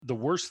the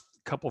worst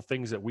couple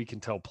things that we can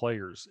tell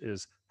players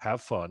is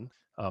have fun.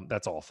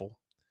 That's awful.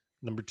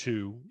 Number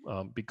two,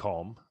 be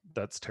calm.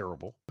 That's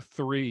terrible.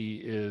 Three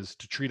is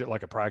to treat it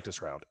like a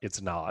practice round. It's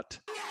not.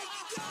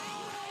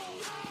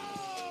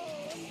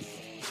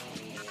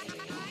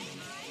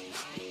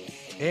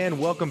 And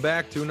welcome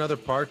back to another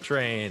Park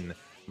Train.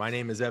 My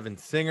name is Evan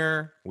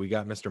Singer. We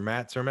got Mr.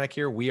 Matt Cermak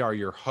here. We are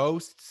your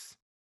hosts.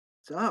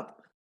 What's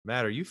up?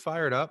 Matt, are you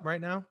fired up right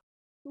now?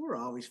 We're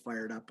always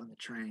fired up on the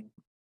train.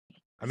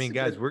 I mean,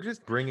 guys, we're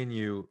just bringing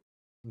you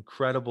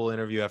incredible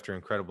interview after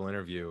incredible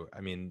interview.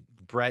 I mean,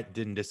 Bhrett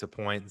didn't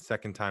disappoint.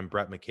 Second time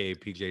Bhrett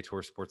McCabe, PGA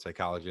Tour sports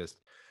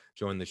psychologist,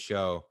 joined the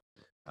show.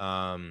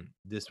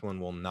 This one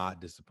will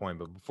not disappoint.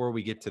 But before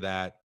we get to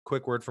that,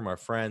 quick word from our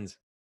friends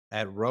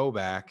at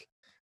Rowback.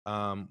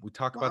 We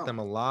talk about them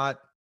a lot.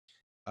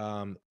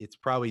 It's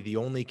probably the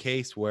only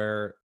case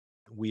where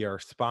we are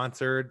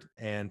sponsored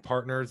and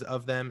partners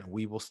of them.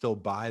 We will still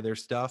buy their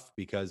stuff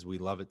because we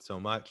love it so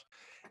much.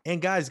 And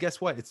guys,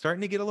 guess what? It's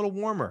starting to get a little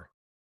warmer.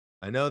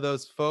 I know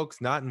those folks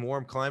not in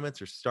warm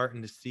climates are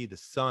starting to see the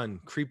sun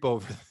creep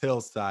over the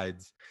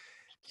hillsides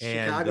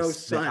and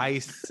the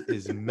ice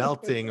is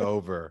melting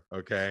over.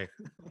 Okay.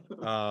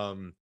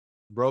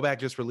 Rowback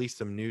just released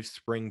some new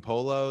spring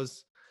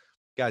polos.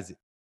 Guys,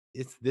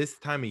 it's this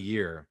time of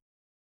year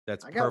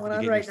that's perfect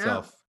to get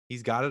yourself. Now.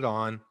 He's got it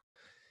on.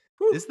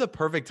 Whew. This is the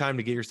perfect time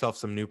to get yourself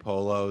some new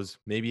polos,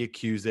 maybe a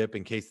Q-zip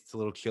in case it's a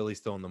little chilly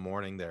still in the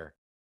morning there.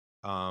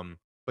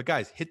 But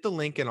guys, hit the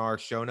link in our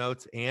show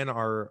notes and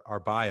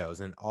our bios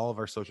and all of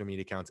our social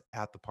media accounts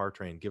at the Park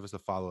Train. Give us a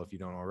follow if you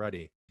don't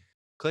already.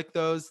 Click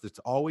those. It's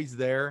always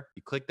there.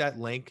 You click that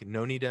link.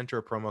 No need to enter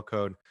a promo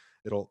code.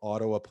 It'll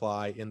auto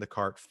apply in the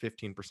cart,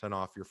 15%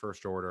 off your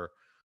first order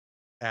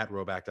at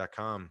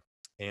rowback.com.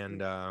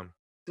 And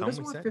who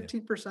doesn't want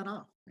 15%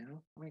 off? You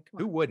know, I mean, come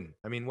on. Who wouldn't?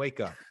 I mean, wake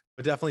up.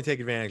 But definitely take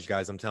advantage,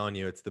 guys. I'm telling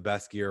you, it's the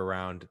best gear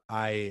around.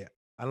 I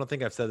don't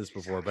think I've said this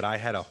before, but I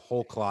had a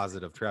whole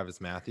closet of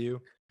Travis Matthew.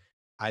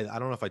 I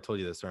don't know if I told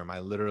you this, Erm. I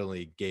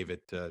literally gave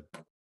it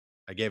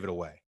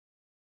away.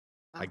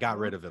 I got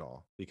rid of it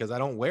all because I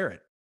don't wear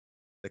it.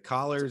 The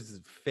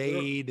collars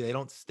fade. They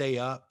don't stay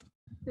up.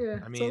 Yeah.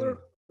 I mean, so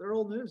they're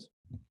old news.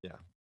 Yeah.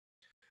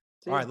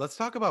 All right. Let's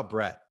talk about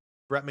Bhrett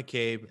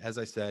McCabe, as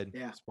I said,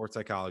 sports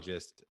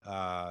psychologist.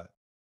 What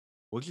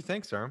did you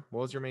think, sir?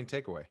 What was your main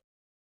takeaway?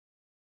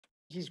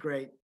 He's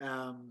great.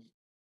 I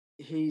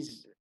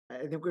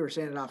think we were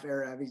saying it off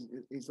air.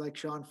 He's like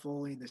Sean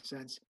Foley in the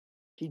sense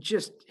he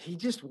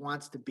just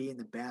wants to be in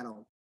the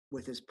battle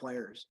with his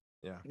players.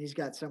 Yeah. And he's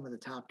got some of the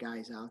top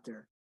guys out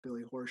there.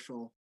 Billy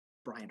Horschel,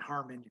 Brian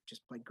Harmon, who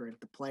just played great at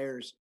the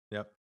players.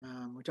 Yep.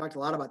 We talked a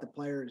lot about the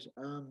players.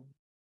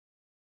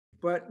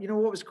 But you know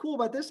what was cool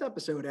about this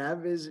episode,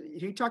 Ev, is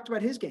he talked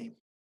about his game,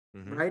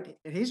 right?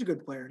 And he's a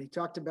good player. And he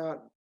talked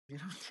about,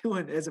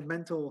 doing as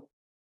one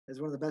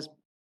of the best,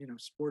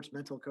 sports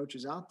mental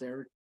coaches out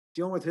there,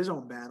 dealing with his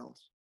own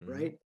battles,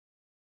 right?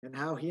 And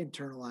how he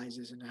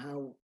internalizes and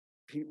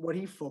what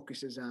he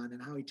focuses on and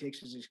how he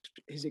takes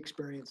his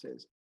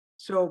experiences.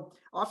 So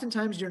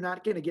oftentimes you're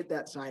not going to get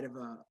that side of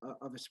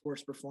a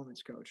sports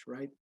performance coach,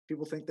 right?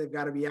 People think they've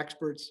got to be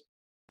experts,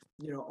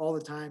 all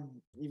the time,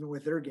 even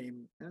with their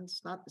game. And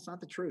it's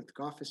not the truth.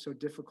 Golf is so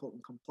difficult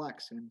and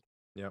complex. And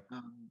yep.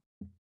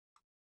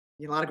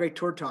 A lot of great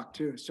tour talk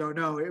too. So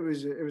no, it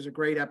was a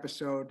great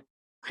episode.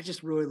 I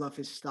just really love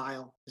his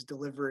style, his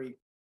delivery.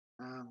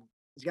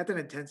 He's got that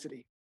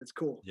intensity. It's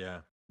cool.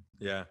 Yeah.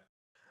 Yeah.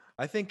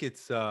 I think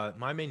it's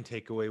my main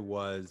takeaway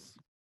was,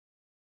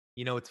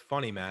 it's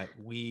funny, Matt.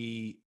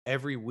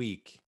 Every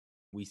week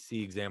we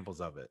see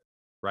examples of it,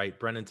 right?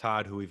 Brendan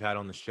Todd, who we've had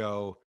on the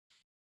show,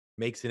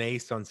 makes an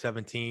ace on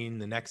 17.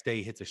 The next day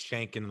he hits a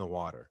shank into the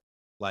water.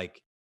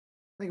 Like,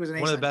 I think it was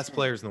one of the best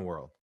players in the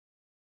world.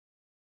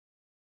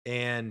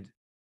 And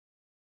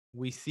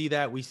we see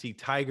that. We see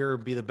Tiger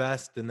be the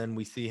best, and then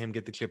we see him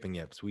get the chipping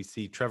yips. We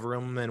see Trevor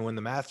Immelman win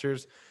the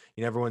Masters.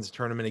 He never wins a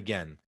tournament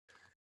again.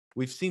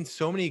 We've seen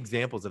so many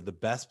examples of the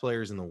best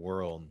players in the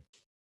world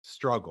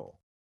struggle.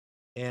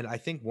 And I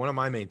think one of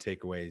my main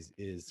takeaways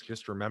is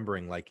just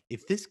remembering, like,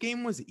 if this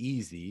game was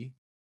easy,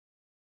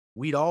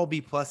 we'd all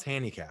be plus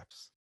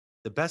handicaps.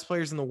 The best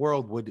players in the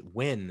world would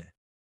win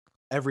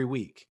every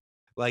week.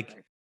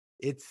 Like,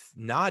 it's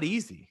not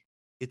easy.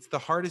 It's the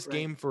hardest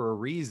game for a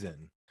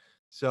reason.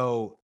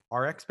 So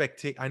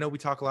I know we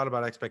talk a lot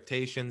about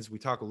expectations. We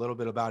talk a little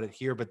bit about it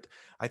here, but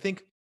I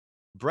think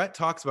Bhrett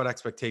talks about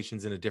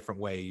expectations in a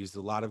different way. He used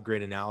a lot of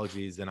great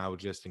analogies, and I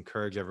would just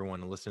encourage everyone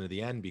to listen to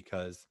the end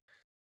because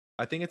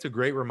I think it's a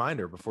great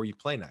reminder before you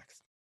play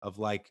next of,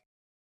 like,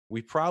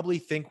 we probably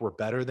think we're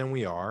better than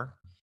we are,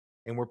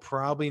 and we're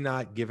probably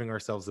not giving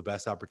ourselves the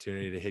best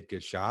opportunity to hit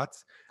good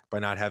shots by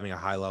not having a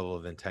high level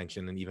of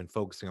intention and even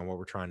focusing on what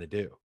we're trying to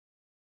do.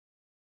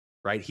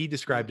 Right? He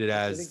described it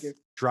as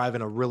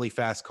driving a really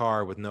fast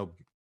car with no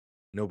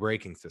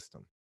braking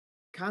system.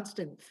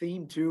 Constant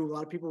theme too. A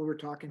lot of people we were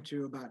talking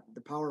to about the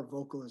power of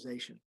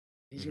vocalization.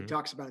 He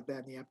talks about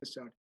that in the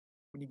episode.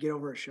 When you get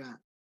over a shot,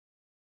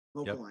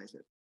 vocalize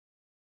it.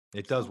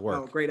 It does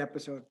work. Great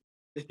episode.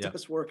 it Yep.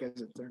 does work,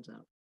 as it turns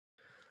out.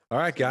 All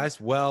right, So- guys.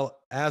 Well,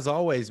 as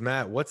always,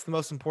 Matt, what's the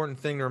most important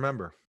thing to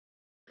remember?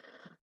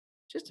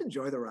 Just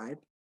enjoy the ride.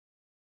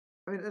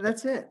 I mean,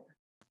 that's it,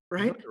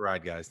 Enjoy right? the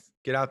ride, guys.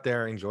 Get out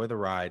there, enjoy the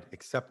ride,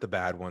 accept the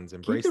bad ones, Keep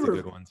embrace the the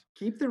good ones.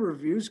 keep the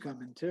reviews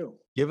coming too.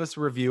 Give us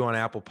a review on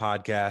Apple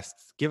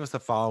Podcasts. Give us a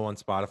follow on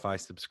Spotify.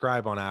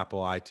 Subscribe on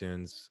Apple,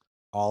 iTunes,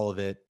 all of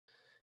it.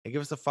 And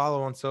give us a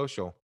follow on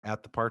social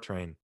at the Par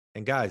Train.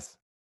 And guys,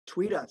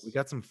 Tweet us. we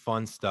got some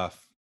fun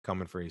stuff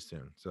coming for you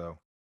soon. So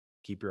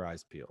keep your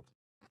eyes peeled.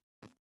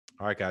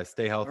 All right, guys.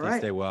 Stay healthy, right.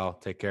 stay well,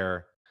 take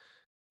care.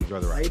 Enjoy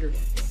the ride. Later.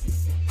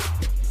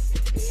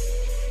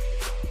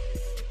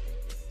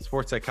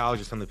 Sports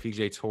psychologist on the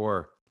PGA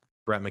Tour,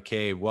 Bhrett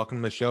McCabe. Welcome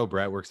to the show,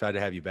 Bhrett. We're excited to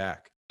have you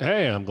back.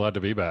 Hey, I'm glad to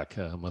be back.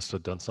 Must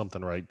have done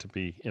something right to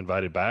be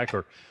invited back,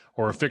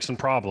 or fixing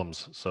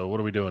problems. So what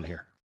are we doing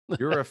here?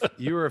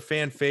 You were a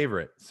fan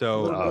favorite,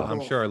 so Little I'm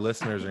bit sure our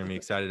listeners are gonna be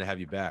excited to have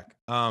you back.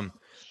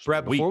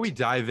 Bhrett, before we Sweet.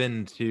 dive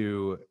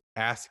into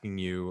asking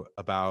you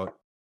about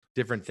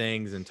different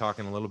things and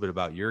talking a little bit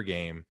about your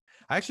game,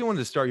 I actually wanted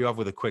to start you off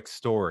with a quick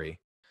story,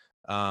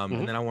 Mhm.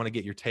 and then I want to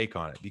get your take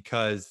on it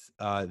because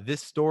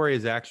this story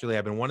is actually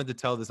I've been wanting to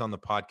tell this on the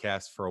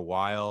podcast for a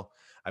while.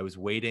 I was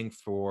waiting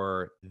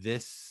for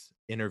this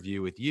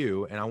interview with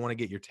you, and I want to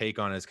get your take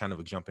on it as kind of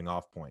a jumping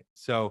off point.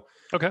 So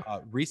Okay.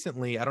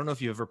 recently, I don't know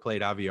if you ever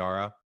played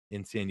Aviara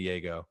in San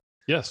Diego.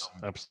 Yes,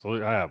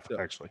 absolutely. I have So-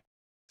 actually.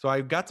 So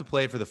I got to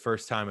play it for the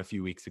first time a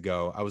few weeks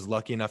ago. I was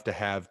lucky enough to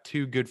have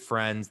two good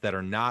friends that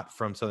are not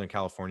from Southern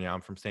California.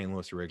 I'm from St.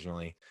 Louis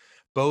originally,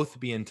 both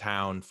be in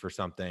town for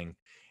something,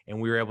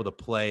 and we were able to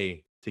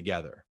play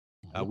together.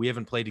 Mhm. We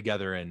haven't played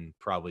together in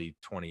probably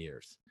 20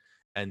 years.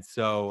 And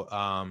so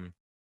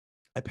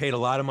I paid a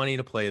lot of money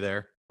to play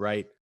there,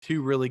 right?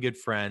 Two really good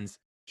friends.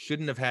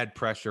 Shouldn't have had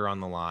pressure on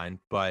the line,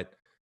 but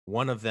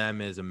one of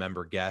them is a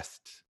member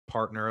guest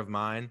partner of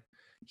mine.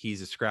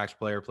 He's a scratch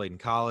player, played in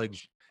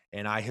college.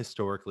 And I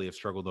historically have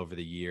struggled over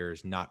the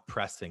years not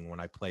pressing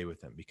when I play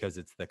with him because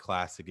it's the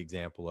classic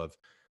example of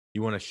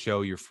you want to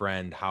show your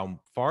friend how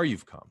far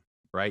you've come,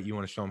 right? You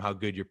want to show them how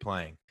good you're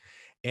playing.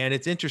 And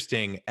it's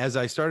interesting, as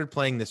I started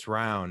playing this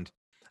round,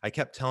 I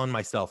kept telling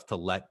myself to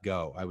let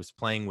go. I was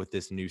playing with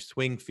this new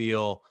swing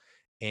feel.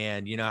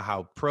 And you know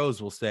how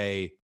pros will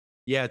say,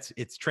 yeah,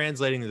 it's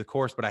translating to the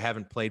course, but I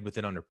haven't played with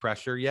it under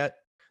pressure yet.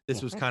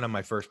 This was Mhm. kind of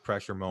my first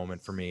pressure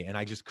moment for me. And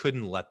I just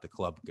couldn't let the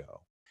club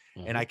go.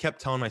 And I Mhm.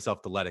 kept telling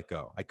myself to let it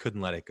go. I couldn't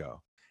let it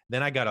go.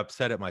 Then I got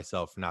upset at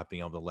myself for not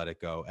being able to let it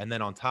go. And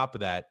then on top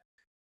of that,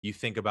 you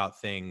think about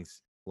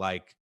things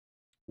like,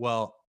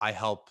 well, I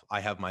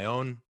have my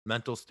own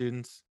mental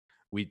students.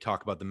 We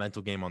talk about the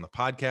mental game on the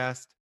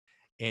podcast,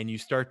 and you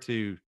start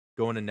to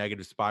go in a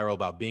negative spiral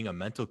about being a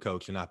mental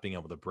coach and not being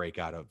able to break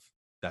out of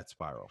that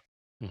spiral.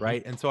 Mhm.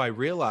 Right. And so I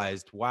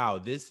realized, wow,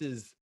 this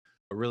is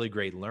a really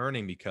great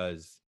learning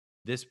because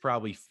this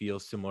probably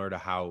feels similar to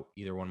how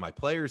either one of my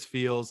players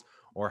feels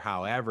or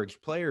how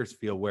average players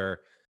feel,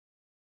 where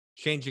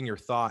changing your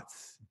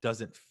thoughts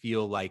doesn't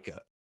feel like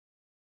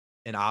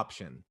an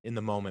option in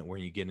the moment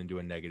when you get into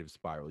a negative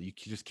spiral. You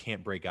just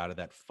can't break out of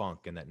that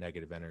funk and that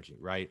negative energy,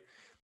 right?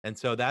 And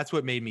so that's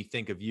what made me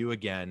think of you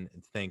again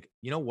and think,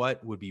 you know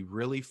what would be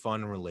really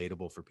fun and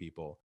relatable for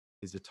people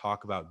is to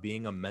talk about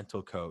being a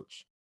mental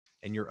coach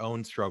and your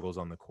own struggles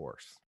on the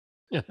course.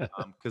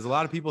 Because a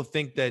lot of people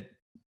think that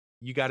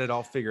you got it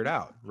all figured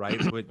out, right?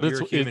 But But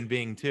you're a human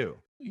being too.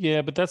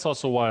 Yeah, but that's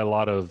also why a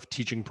lot of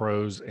teaching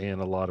pros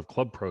and a lot of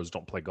club pros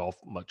don't play golf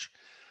much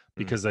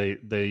because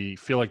they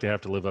feel like they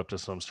have to live up to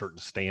some certain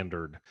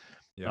standard,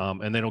 Yeah.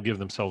 and they don't give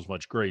themselves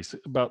much grace.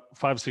 About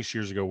 5 6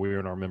 years ago, we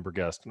were in our member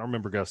guest, and our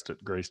member guest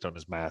at Greystone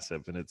is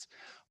massive, and it's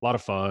a lot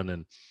of fun,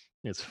 and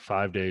it's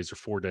 5 days or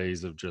 4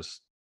 days of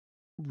just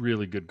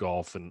really good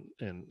golf and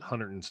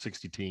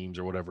 160 teams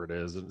or whatever it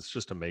is, and it's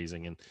just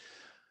amazing. And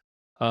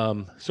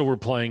so we're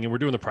playing and we're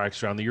doing the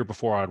practice round. The year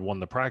before I'd won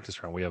the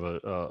practice round. We have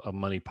a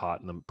money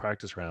pot in the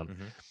practice round.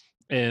 Mhm.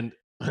 And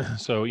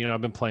so,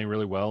 I've been playing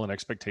really well and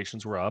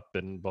expectations were up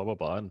and blah, blah,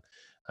 blah. And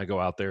I go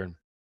out there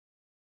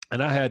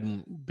and I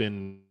hadn't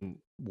been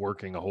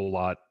working a whole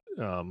lot.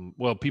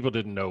 Well, people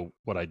didn't know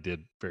what I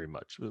did very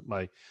much.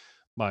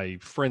 My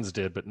friends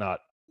did, but not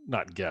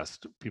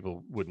guests.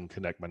 People wouldn't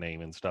connect my name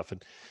and stuff.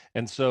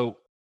 And so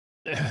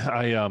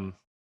I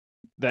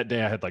that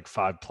day I had like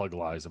 5 plug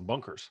lies and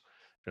bunkers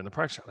during the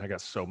practice round. I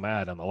got so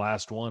mad on the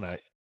last one.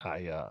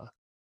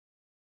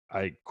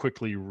 I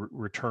quickly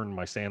returned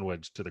my sand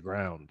wedge to the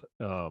ground.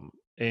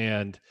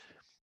 And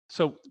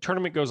so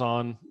tournament goes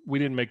on. We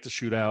didn't make the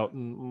shootout,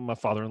 and my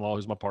father-in-law,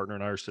 who's my partner,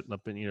 and I are sitting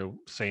up in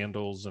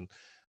sandals and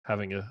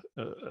having a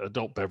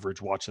adult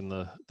beverage, watching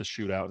the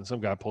shootout. And some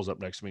guy pulls up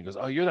next to me and goes,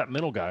 "Oh, you're that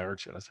mental guy,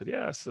 aren't you?" And I said,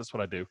 "Yes, that's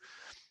what I do."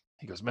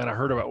 He goes, "Man, I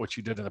heard about what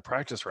you did in the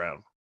practice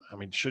round. I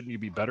mean, shouldn't you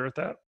be better at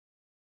that?"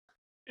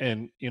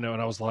 And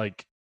I was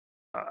like,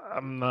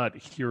 I'm not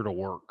here to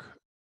work.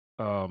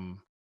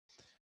 Um,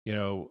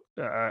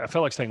 I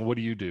felt like saying, "What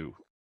do you do?"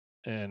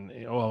 And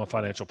 "Oh, I'm a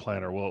financial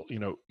planner." Well,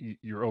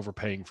 you're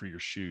overpaying for your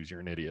shoes. You're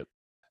an idiot.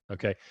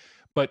 Okay,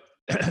 but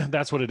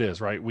That's what it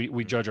is, right?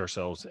 We judge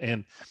ourselves,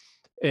 and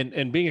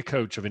being a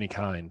coach of any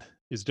kind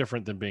is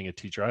different than being a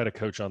teacher. I had a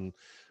coach on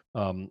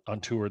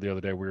tour the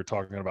other day. We were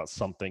talking about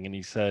something, and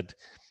he said,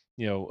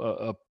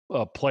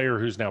 a player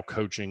who's now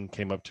coaching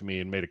came up to me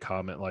and made a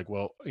comment like,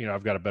 "Well,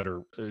 I've got a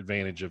better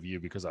advantage of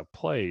you because I've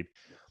played."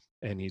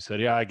 And he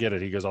said, "Yeah, I get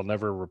it." He goes, "I'll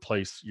never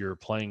replace your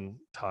playing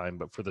time,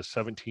 but for the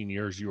 17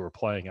 years you were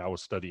playing, I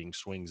was studying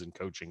swings and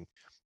coaching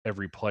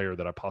every player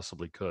that I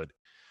possibly could."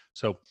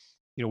 So,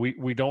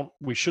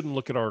 we shouldn't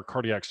look at our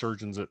cardiac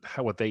surgeons at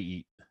what they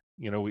eat.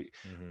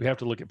 We have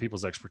to look at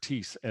people's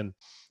expertise, and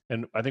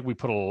I think we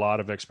put a lot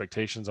of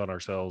expectations on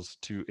ourselves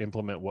to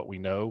implement what we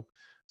know.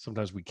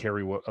 Sometimes we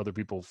carry what other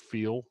people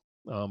feel,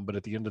 but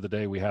at the end of the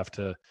day, we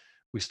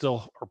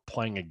still are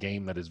playing a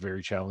game that is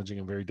very challenging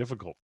and very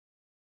difficult,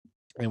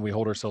 and we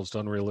hold ourselves to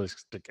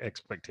unrealistic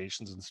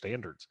expectations and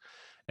standards,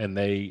 and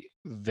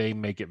they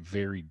make it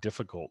very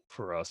difficult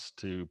for us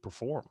to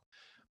perform,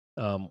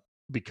 um,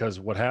 because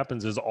what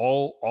happens is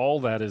all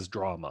that is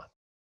drama,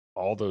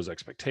 all those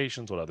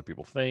expectations, what other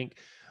people think,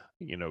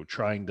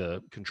 trying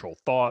to control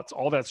thoughts,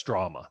 all that's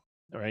drama.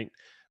 Right?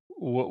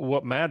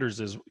 What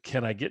matters is,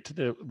 can I get to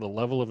the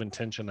level of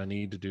intention I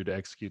need to do to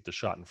execute the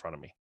shot in front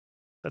of me?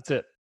 That's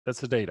it. That's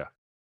the data.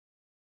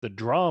 The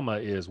drama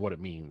is what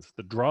it means.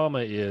 The drama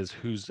is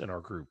who's in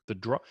our group.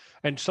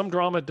 And some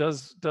drama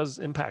does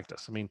impact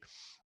us. I mean,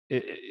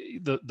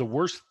 the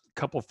worst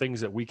couple of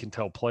things that we can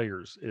tell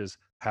players is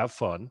have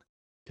fun.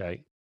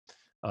 Okay,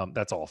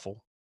 that's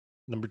awful.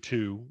 Number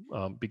two,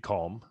 be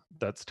calm.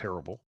 That's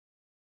terrible.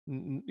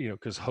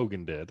 Because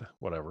Hogan did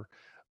whatever.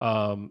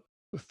 Um,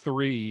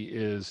 Three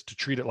is to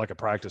treat it like a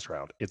practice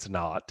round. It's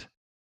not.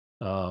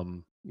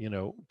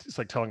 It's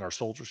like telling our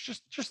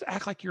soldiers, just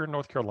act like you're in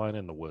North Carolina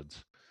in the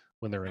woods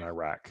when they're in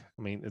Iraq.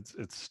 I mean,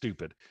 it's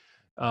stupid.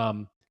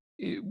 Um,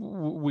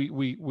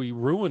 we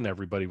ruin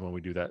everybody when we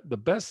do that. The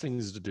best thing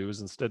is to do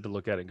is instead to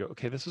look at it and go,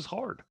 okay, this is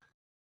hard.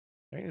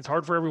 Right? It's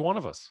hard for every one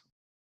of us.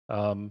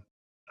 I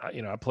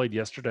played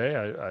yesterday.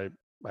 I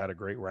had a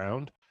great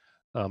round.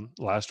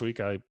 Last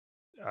week, I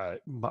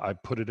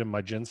put it in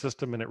my gen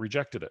system and it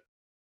rejected it.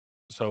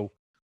 So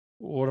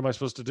what am I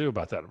supposed to do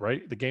about that?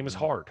 Right? The game is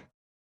hard,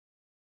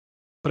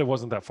 but it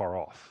wasn't that far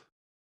off.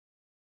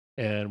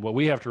 And what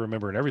we have to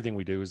remember in everything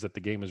we do is that the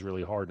game is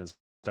really hard and it's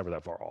never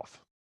that far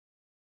off,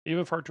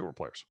 even for our tour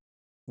players.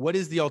 What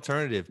is the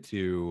alternative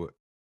to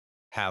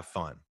have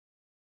fun?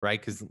 Right?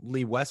 Because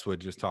Lee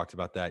Westwood just talked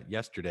about that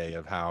yesterday,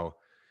 of how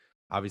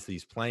obviously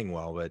he's playing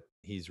well, but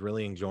he's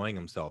really enjoying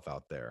himself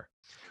out there.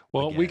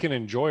 Well, we Again. can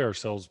enjoy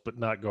ourselves, but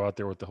not go out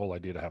there with the whole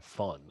idea to have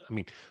fun. I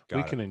mean,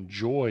 we can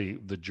enjoy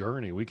the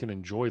journey. We can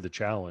enjoy the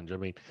challenge. I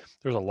mean,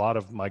 there's a lot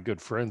of my good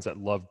friends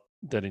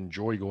that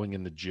enjoy going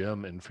in the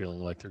gym and feeling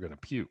like they're going to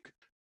puke,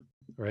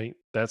 right?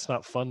 That's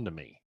not fun to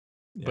me.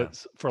 Yeah.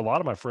 But for a lot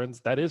of my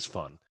friends, that is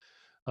fun.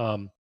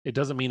 It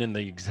doesn't mean in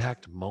the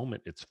exact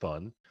moment it's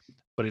fun,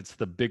 but it's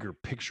the bigger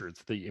picture.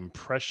 It's the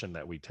impression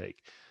that we take.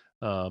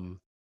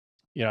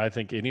 I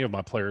think any of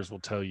my players will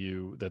tell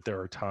you that there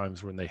are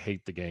times when they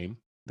hate the game.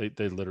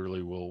 They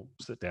literally will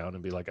sit down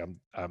and be like,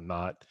 I'm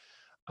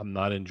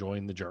not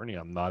enjoying the journey.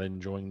 I'm not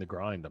enjoying the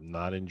grind.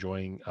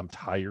 I'm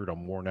tired.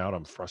 I'm worn out.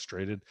 I'm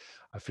frustrated.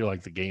 I feel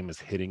like the game is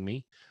hitting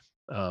me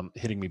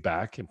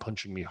back and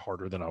punching me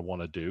harder than I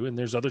want to do. And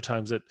there's other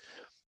times that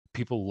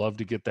people love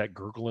to get that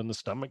gurgle in the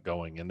stomach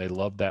going, and they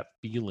love that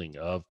feeling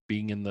of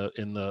being in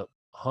the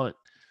hunt.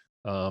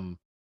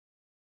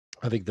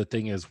 I think the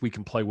thing is, we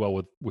can play well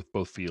with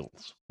both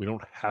fields. We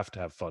don't have to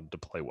have fun to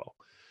play well.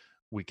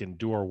 We can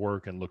do our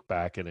work and look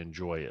back and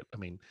enjoy it. I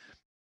mean,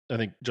 I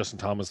think Justin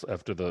Thomas,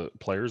 after the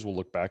players, will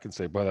look back and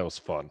say, "Boy, that was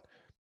fun."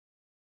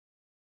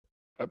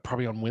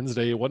 Probably on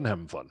Wednesday, it wasn't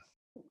having fun.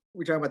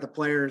 We talk about the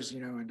players,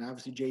 and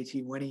obviously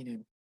JT winning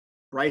and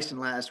Bryson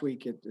last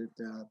week at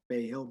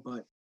Bay Hill,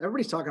 but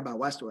everybody's talking about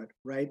Westwood,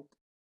 right?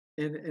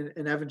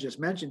 And Evan just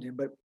mentioned him,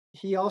 but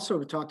he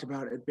also talked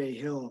about at Bay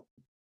Hill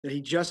that he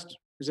just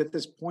is at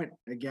this point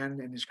again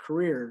in his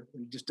career,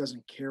 he just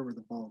doesn't care where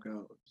the ball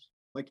goes.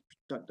 Like,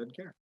 doesn't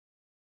care,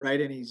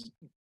 right? And he's,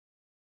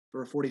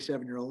 for a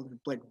 47-year-old who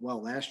played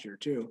well last year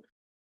too,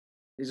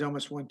 he's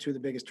almost won two of the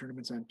biggest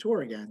tournaments on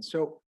tour again.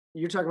 So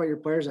you talk about your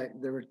players.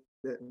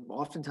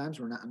 Oftentimes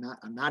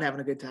I'm not having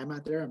a good time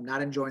out there. I'm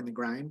not enjoying the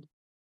grind.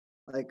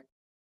 Like,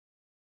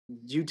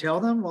 do you tell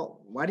them,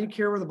 well, why do you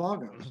care where the ball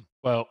goes?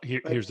 Well,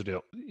 here's the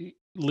deal.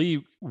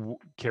 Lee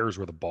cares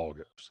where the ball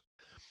goes.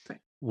 Right.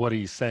 What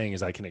he's saying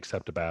is, I can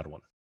accept a bad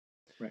one.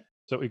 Right.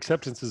 So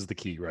acceptance is the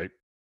key, right?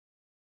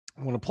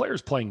 When a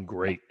player's playing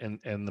great and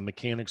the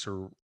mechanics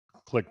are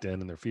clicked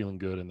in and they're feeling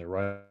good and they're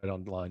right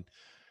on the line,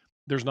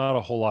 there's not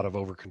a whole lot of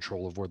over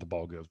control of where the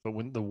ball goes. But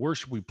when the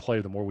worse we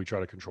play, the more we try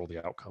to control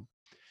the outcome,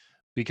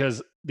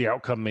 because the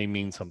outcome may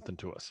mean something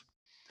to us.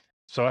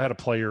 So I had a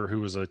player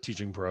who was a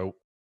teaching pro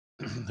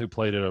who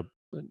played at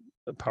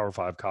a Power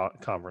 5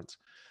 conference,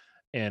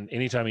 and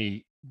anytime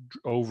he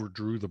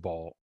overdrew the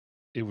ball,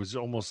 it was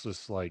almost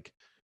this like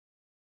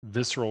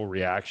visceral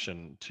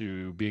reaction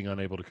to being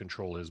unable to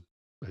control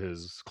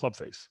his club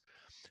face,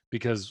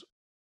 because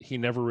he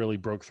never really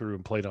broke through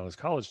and played on his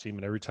college team.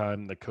 And every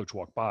time the coach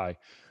walked by,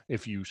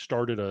 if you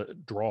started a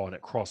draw and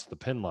it crossed the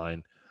pin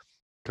line,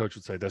 coach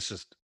would say,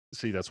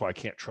 that's why I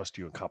can't trust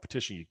you in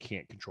competition. You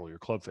can't control your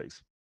club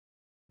face.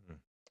 Mm.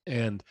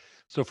 And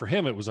so for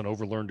him, it was an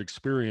overlearned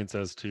experience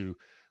as to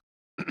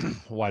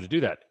why to do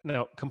that.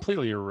 Now,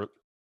 completely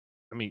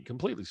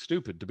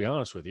stupid, to be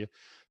honest with you,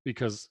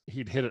 because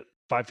he'd hit it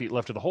 5 feet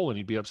left of the hole and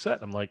he'd be upset.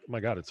 I'm like, my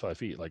God, it's 5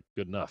 feet, like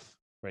good enough,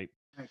 right?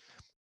 Right.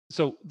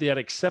 So that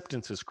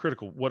acceptance is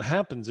critical. What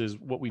happens is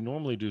what we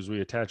normally do is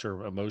we attach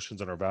our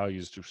emotions and our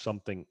values to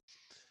something.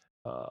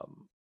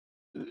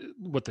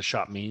 What the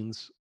shot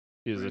means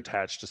is Right.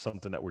 attached to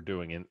something that we're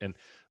doing. And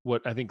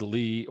what I think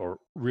Lee, or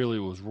really it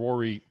was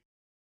Rory,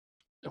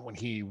 when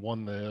he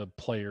won the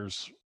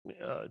Players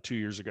 2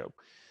 years ago,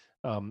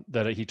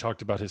 that he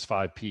talked about his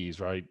 5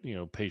 Ps, right?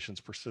 Patience,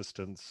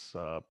 persistence,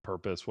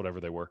 purpose, whatever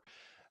they were.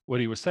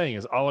 What he was saying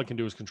is all I can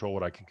do is control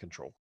what I can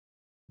control,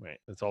 right?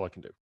 That's all I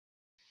can do.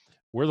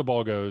 Where the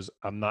ball goes,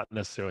 I'm not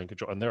necessarily in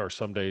control. And there are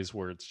some days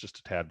where it's just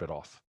a tad bit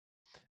off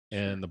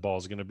and the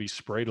ball's going to be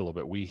sprayed a little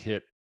bit. We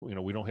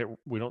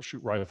don't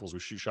shoot rifles, we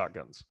shoot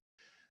shotguns.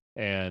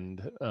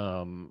 And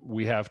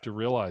we have to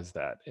realize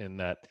that, in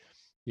that,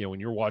 when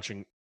you're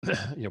watching,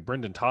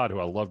 Brendan Todd, who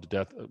I love to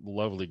death, a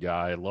lovely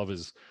guy. I love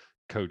his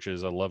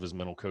coaches. I love his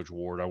mental coach,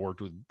 Ward. I worked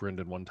with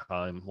Brendan one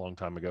time, long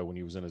time ago, when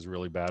he was in his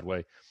really bad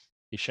way.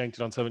 He shanked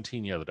it on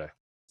 17 the other day.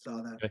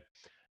 Saw that. Okay.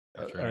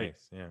 That's very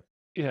nice. Yeah.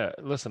 Yeah,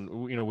 listen,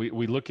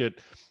 we look at,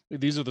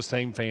 these are the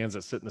same fans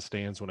that sit in the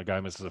stands when a guy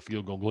misses a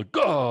field goal and go, like,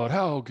 God,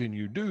 how can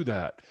you do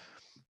that?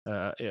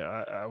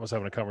 I was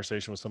having a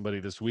conversation with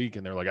somebody this week,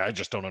 and they're like, I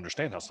just don't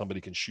understand how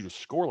somebody can shoot a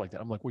score like that.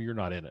 I'm like, well, you're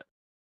not in it.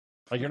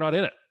 Like, you're not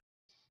in it.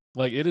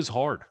 Like, it is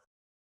hard.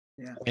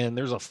 Yeah. And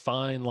there's a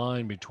fine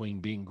line between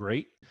being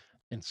great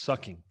and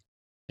sucking.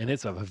 And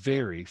it's a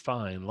very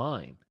fine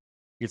line.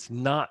 It's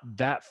not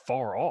that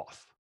far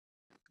off.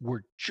 We're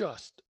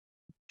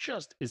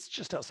it's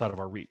just outside of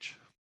our reach.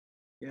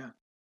 Yeah.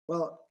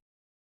 Well,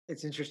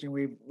 it's interesting.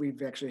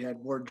 We've actually had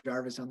Ward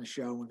Jarvis on the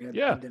show. We've had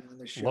Yeah. Brendan on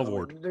the show. Love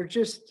Ward. And they're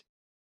just,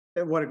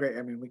 what a great,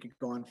 we could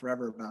go on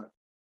forever about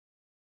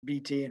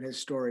BT and his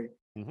story.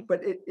 Mhm.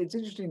 But it's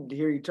interesting to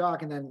hear you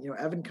talk, and then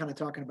Evan kind of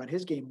talking about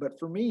his game. But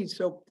for me,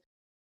 so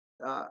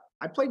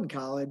I played in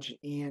college,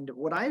 and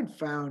what I had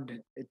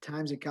found at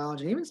times in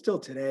college, and even still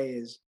today,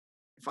 is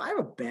if I have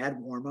a bad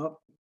warm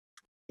up,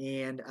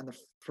 and on the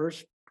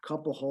first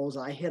couple holes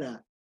I hit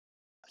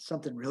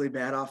something really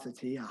bad off the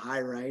tee, a high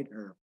right,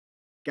 or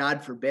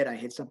God forbid I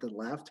hit something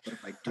left, but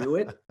if I do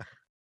it,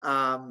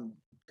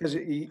 because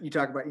you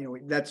talk about,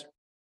 that's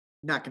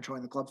not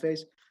controlling the club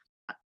face.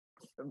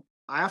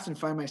 I often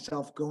find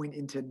myself going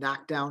into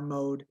knockdown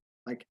mode.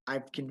 Like,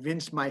 I've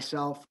convinced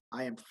myself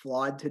I am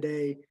flawed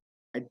today.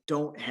 I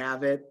don't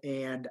have it.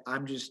 And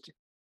I'm just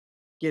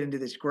get into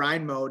this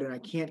grind mode, and I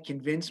can't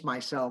convince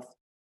myself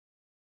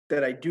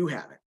that I do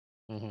have it,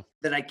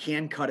 that I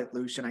can cut it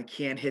loose and I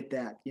can hit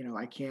that,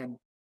 I can,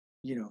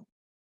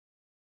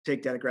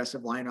 take that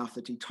aggressive line off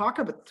the tee. Talk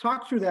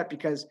through that,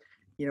 because,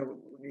 you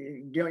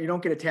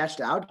don't get attached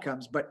to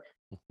outcomes, but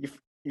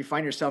you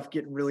find yourself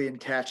getting really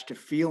attached to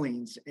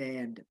feelings,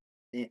 and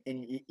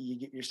you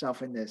get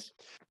yourself in this.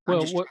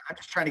 I'm just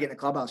trying to get in the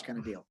clubhouse kind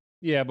of deal.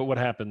 Yeah, but what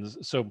happens?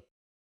 So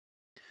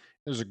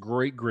there's a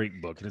great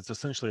book, and it's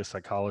essentially a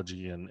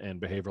psychology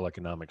and behavioral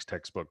economics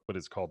textbook, but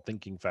it's called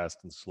Thinking Fast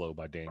and Slow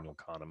by Daniel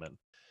Kahneman.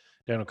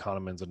 Daniel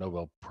Kahneman's a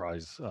Nobel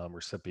Prize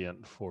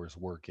recipient for his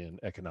work in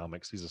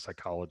economics. He's a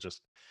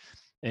psychologist,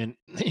 and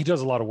he does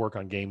a lot of work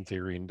on game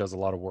theory, and does a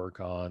lot of work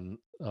on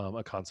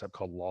a concept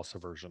called loss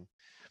aversion.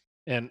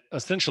 And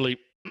essentially,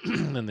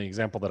 and the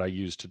example that I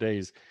use today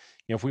is,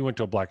 if we went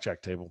to a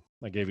blackjack table,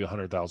 I gave you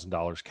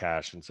 $100,000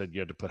 cash and said you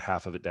had to put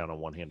half of it down on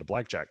one hand of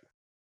blackjack,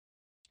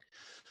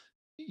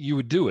 you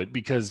would do it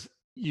because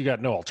you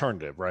got no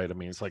alternative, right?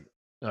 It's like,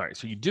 all right,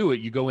 so you do it,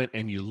 you go in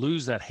and you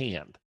lose that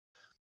hand.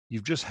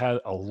 You've just had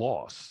a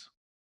loss.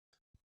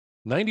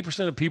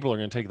 90% of people are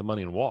going to take the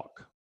money and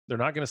walk. They're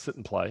not going to sit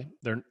and play.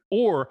 They're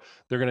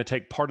going to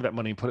take part of that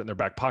money and put it in their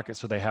back pocket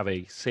so they have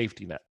a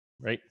safety net,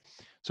 right?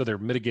 So they're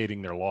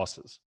mitigating their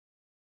losses.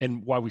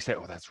 And why we say,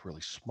 oh, that's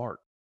really smart.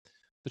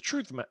 The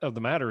truth of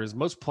the matter is,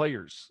 most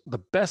players, the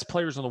best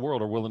players in the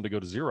world, are willing to go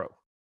to zero,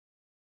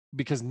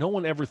 because no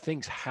one ever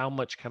thinks, how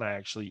much can I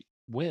actually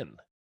win?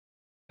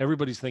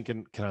 Everybody's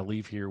thinking, can I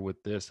leave here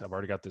with this? I've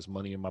already got this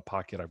money in my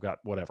pocket. I've got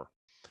whatever.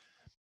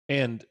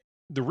 And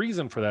the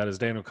reason for that, as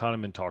Daniel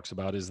Kahneman talks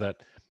about, is that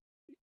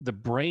the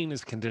brain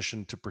is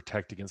conditioned to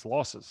protect against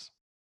losses.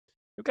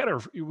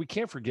 We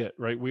can't forget,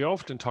 right? We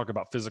often talk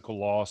about physical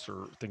loss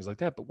or things like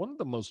that, but one of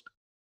the most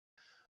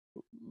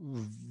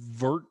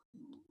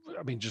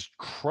just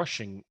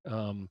crushing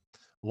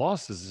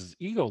losses is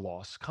ego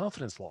loss,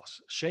 confidence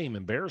loss, shame,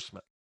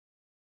 embarrassment,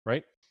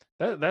 right?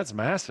 That's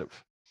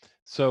massive.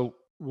 So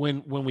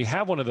when we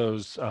have one of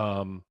those,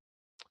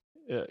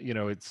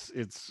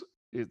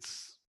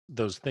 it's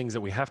those things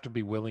that we have to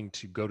be willing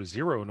to go to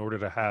zero in order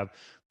to have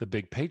the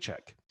big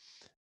paycheck.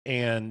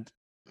 And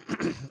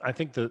I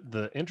think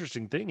the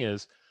interesting thing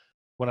is,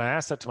 when I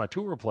ask that to my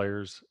tour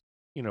players,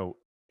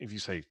 if you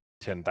say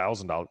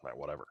 $10,000,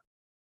 whatever,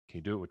 can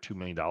you do it with $2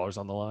 million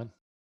on the line?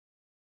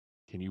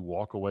 Can you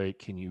walk away?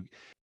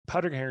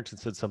 Patrick Harrington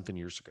said something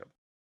years ago.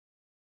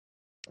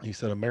 He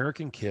said,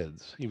 American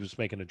kids, he was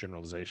making a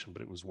generalization,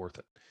 but it was worth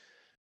it.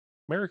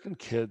 American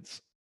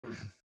kids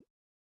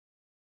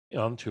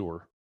on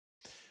tour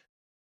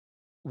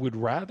would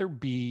rather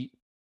be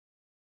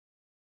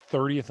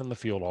 30th in the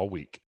field all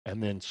week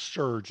and then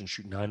surge and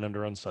shoot 9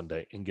 under on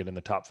Sunday and get in the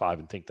top 5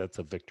 and think that's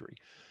a victory,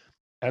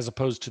 as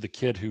opposed to the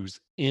kid who's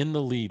in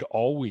the lead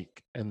all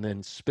week and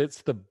then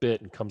spits the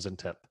bit and comes in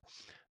 10th.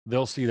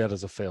 They'll see that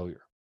as a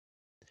failure.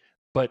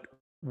 But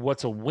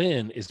what's a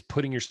win is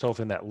putting yourself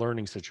in that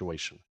learning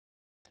situation,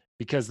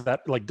 because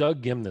that, like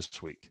Doug Gim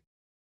this week,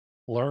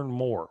 learn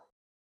more.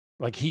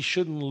 Like, he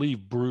shouldn't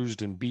leave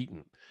bruised and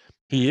beaten.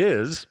 He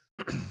is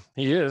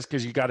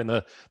because you got in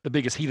the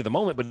biggest heat of the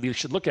moment, but you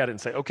should look at it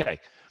and say, okay,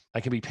 I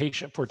can be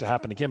patient for it to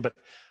happen again. But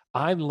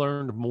I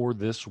learned more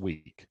this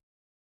week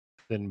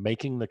than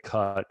making the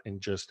cut and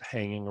just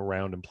hanging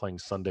around and playing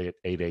Sunday at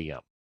 8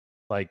 a.m.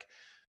 Like,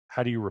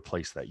 how do you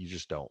replace that? You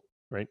just don't,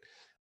 right?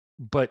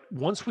 But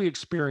once we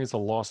experience a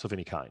loss of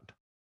any kind,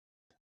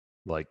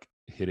 like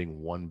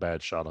hitting one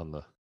bad shot on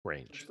the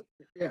range,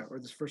 or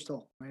this first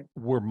hole, right?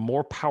 we're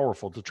more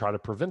powerful to try to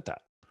prevent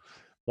that.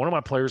 One of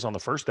my players on the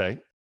first day,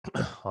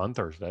 on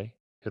Thursday,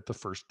 hit the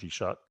first tee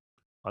shot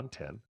on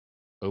 10,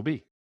 OB.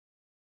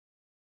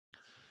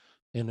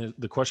 And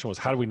the question was,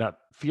 how do we not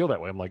feel that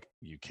way? I'm like,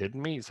 you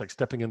kidding me? It's like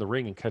stepping in the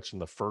ring and catching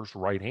the first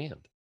right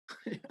hand.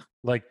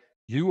 Like,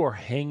 you are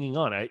hanging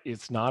on.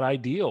 It's not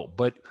ideal,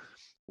 but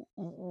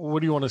what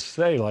do you want to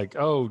say? Like,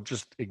 oh,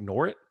 just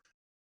ignore it?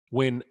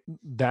 When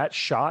that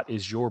shot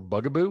is your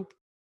bugaboo,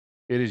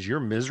 it is your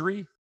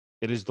misery,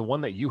 it is the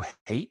one that you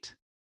hate.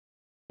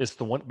 It's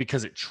the one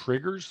because it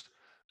triggers,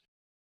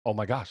 oh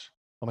my gosh,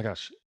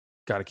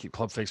 got to keep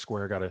club face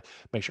square, got to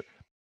make sure.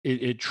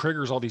 It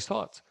triggers all these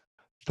thoughts.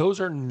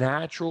 Those are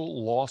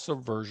natural loss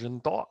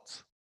aversion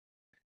thoughts.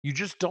 You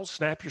just don't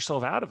snap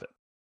yourself out of it.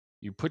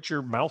 You put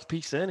your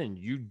mouthpiece in and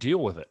you deal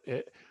with it.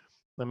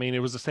 It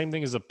was the same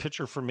thing as a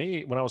pitcher for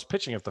me when I was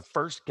pitching. If the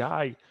first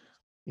guy,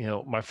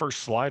 my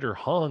first slider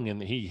hung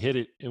and he hit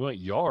it, it went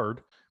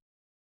yard,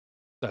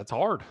 that's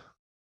hard.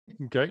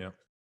 Okay. Yeah.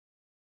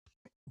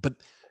 But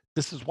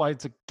this is why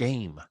it's a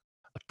game,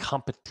 a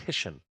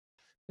competition.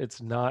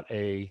 It's not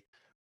a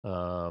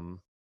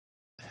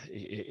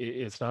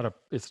it's not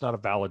a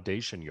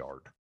validation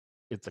yard.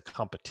 It's a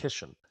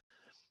competition,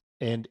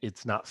 and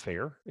it's not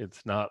fair.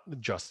 It's not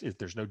just.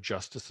 There's no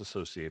justice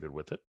associated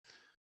with it.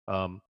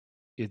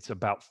 It's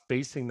about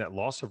facing that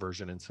loss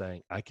aversion and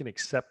saying, I can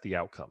accept the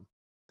outcome,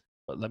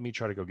 but let me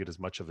try to go get as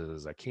much of it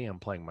as I can,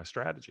 playing my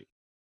strategy.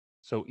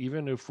 So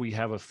even if we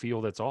have a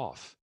feel that's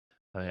off,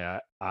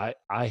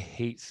 I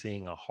hate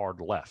seeing a hard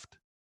left.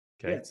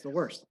 Okay, Yeah, it's the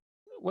worst.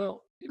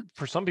 Well,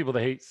 for some people,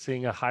 they hate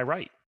seeing a high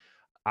right.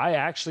 I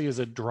actually, as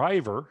a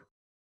driver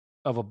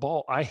of a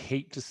ball, I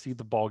hate to see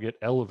the ball get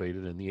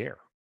elevated in the air.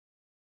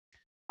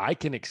 I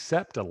can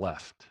accept a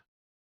left.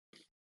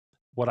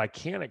 What I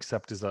can't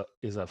accept is a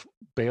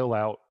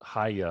bailout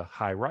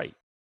high right.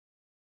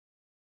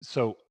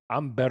 So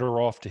I'm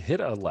better off to hit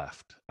a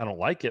left. I don't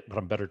like it, but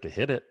I'm better to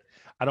hit it.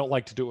 I don't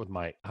like to do it with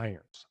my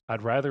irons.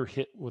 I'd rather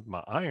hit with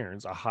my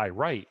irons a high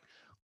right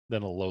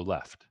than a low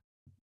left.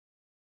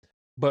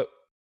 But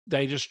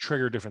they just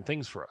trigger different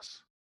things for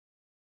us.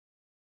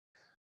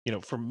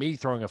 For me,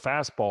 throwing a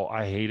fastball,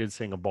 I hated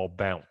seeing a ball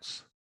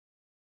bounce.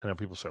 I know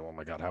people say, oh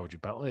my God, how would you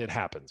bounce? It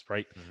happens,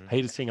 right? Mm-hmm. I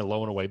hated seeing a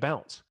low and away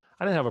bounce.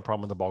 I didn't have a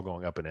problem with the ball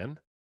going up and in.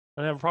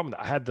 I didn't have a problem with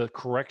that. I had the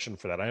correction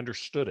for that. I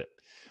understood it.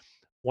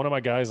 One of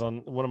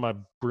my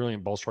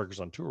brilliant ball strikers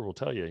on tour will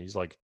tell you, he's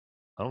like,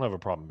 I don't have a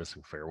problem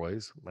missing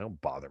fairways. They don't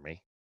bother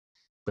me.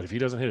 But if he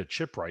doesn't hit a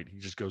chip right, he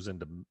just goes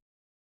into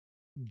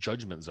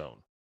judgment zone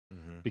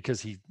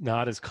because he's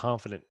not as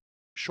confident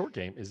short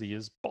game as he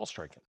is ball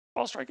striking.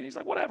 Ball striking, he's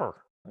like,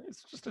 whatever.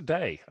 It's just a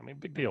day.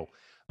 Big deal.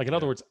 Like, in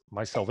other words,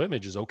 my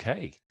self-image is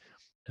okay.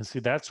 And see,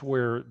 that's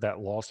where that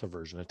loss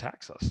aversion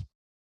attacks us.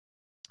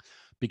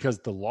 Because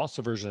the loss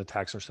aversion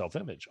attacks our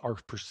self-image, our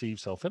perceived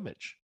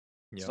self-image.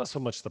 It's not so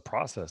much the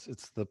process,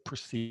 it's the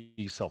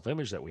perceived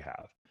self-image that we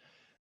have.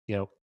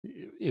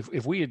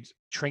 If we had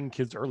trained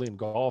kids early in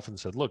golf and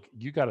said, look,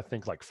 you got to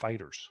think like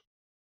fighters.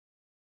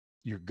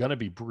 You're going to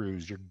be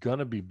bruised. You're going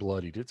to be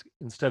bloodied. It's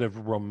instead of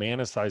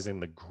romanticizing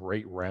the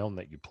great round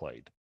that you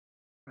played.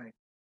 Right.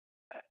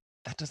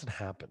 That doesn't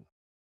happen.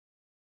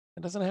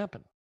 It doesn't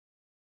happen.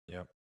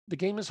 Yeah. The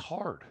game is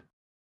hard.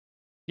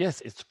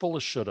 Yes, it's full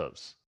of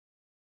shouldas.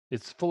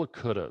 It's full of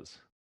couldas.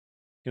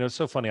 It's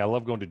so funny. I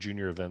love going to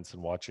junior events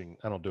and watching.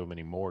 I don't do them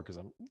anymore because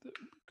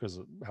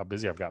of how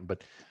busy I've gotten.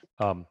 But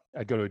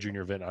I'd go to a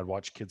junior event. And I'd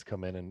watch kids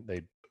come in and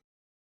they'd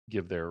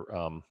give their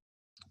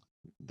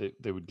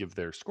they would give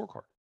their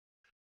scorecard,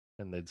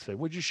 and they'd say,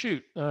 "What'd you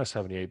shoot?"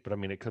 78. But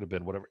it could have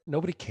been whatever.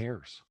 Nobody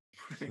cares.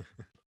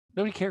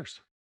 Nobody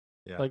cares.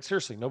 Yeah. Like,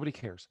 seriously, nobody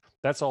cares.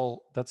 That's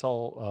all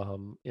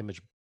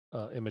image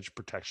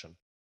protection.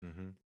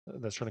 Mm-hmm.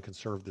 That's trying to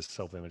conserve this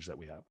self-image that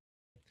we have.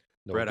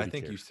 Brett, I Nobody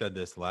think you cares. said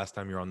this last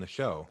time you were on the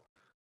show.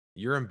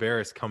 You're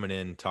embarrassed coming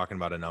in talking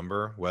about a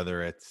number,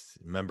 whether it's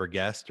member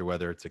guest or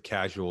whether it's a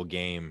casual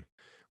game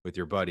with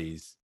your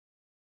buddies.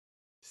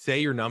 Say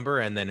your number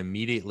and then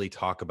immediately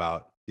talk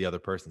about the other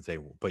person. Say,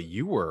 but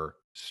you were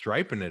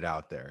striping it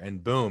out there,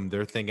 and boom,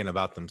 they're thinking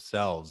about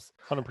themselves.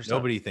 100%.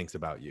 Nobody thinks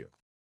about you,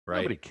 right?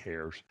 Nobody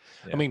cares.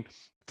 Yeah. I mean,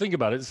 think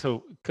about it.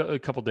 So a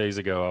couple days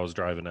ago, I was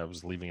driving. I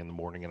was leaving in the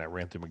morning, and I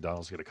ran through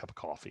McDonald's to get a cup of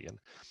coffee, and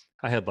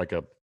I had like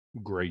a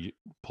gray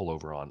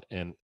pullover on.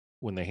 And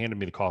when they handed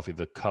me the coffee,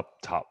 the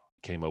cup top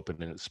came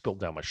open and it spilled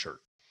down my shirt.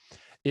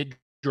 It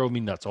drove me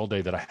nuts all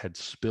day that I had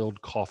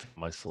spilled coffee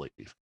on my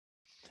sleeve.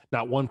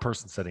 Not one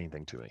person said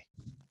anything to me.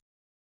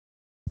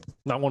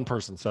 Not one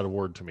person said a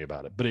word to me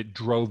about it, but it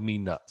drove me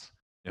nuts.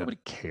 Yeah. Nobody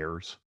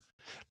cares.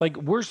 Like,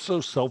 we're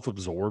so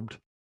self-absorbed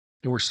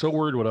and we're so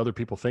worried what other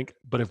people think.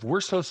 But if we're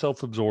so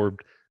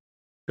self-absorbed,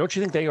 don't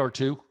you think they are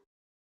too?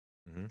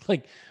 Mhm.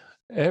 Like,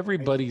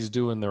 everybody's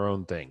doing their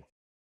own thing.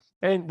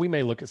 And we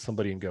may look at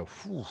somebody and go,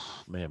 "Whew,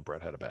 man,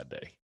 Bhrett had a bad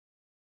day."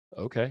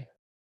 Okay,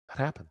 that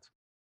happens.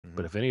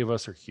 But Mhm. if any of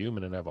us are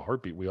human and have a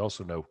heartbeat, we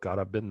also know, God,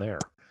 I've been there.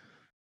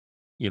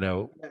 You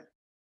know, Yeah.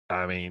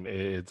 I mean,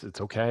 it's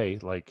okay.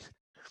 Like,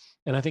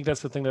 and I think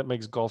that's the thing that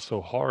makes golf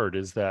so hard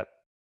is that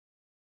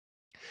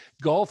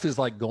golf is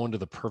like going to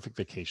the perfect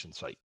vacation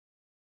site.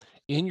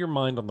 In your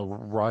mind on the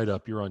ride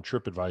up, you're on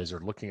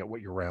TripAdvisor looking at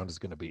what your round is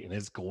going to be, and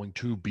it's going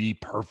to be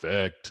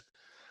perfect.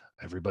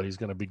 Everybody's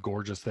going to be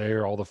gorgeous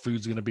there. All the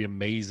food's going to be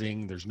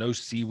amazing. There's no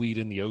seaweed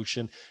in the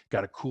ocean.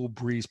 Got a cool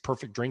breeze,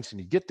 perfect drinks, and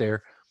you get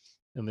there,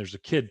 and there's a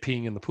kid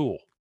peeing in the pool.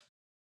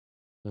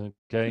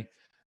 Okay,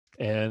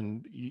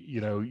 and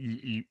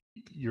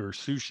your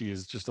sushi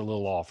is just a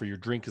little off, or your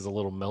drink is a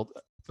little melt.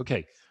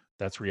 Okay,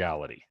 that's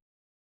reality.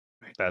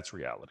 Right. That's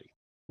reality.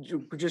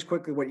 Just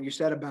quickly, what you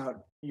said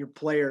about your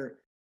player,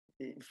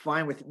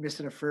 fine with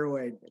missing a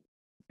fairway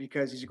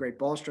because he's a great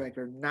ball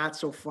striker, not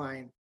so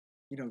fine,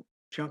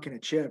 chunking a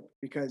chip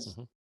because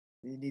Mhm.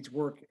 he needs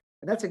work.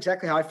 And that's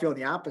exactly how I feel.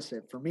 The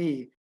opposite for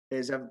me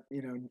is I've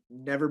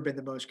never been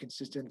the most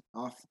consistent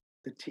off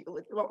the tee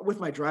with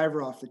my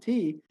driver off the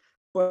tee,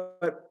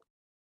 but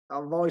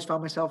I've always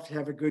found myself to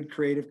have a good,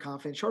 creative,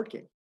 confident short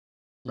game,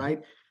 Mhm.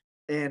 right?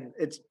 And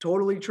it's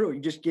totally true.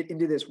 You just get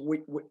into this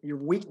your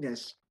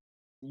weakness,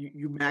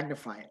 you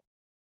magnify it,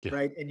 Yeah.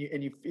 right? And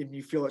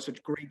you feel it's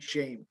such great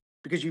shame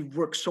because you've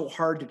worked so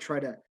hard to try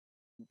to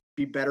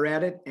be better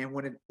at it, and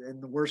when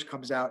the worst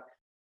comes out,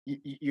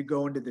 you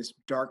go into this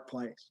dark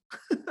place.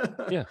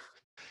 Yeah.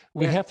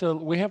 We Yeah. have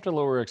to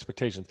lower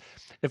expectations.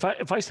 If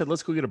I said,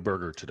 let's go get a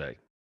burger today,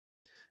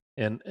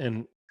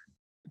 and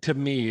to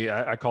me,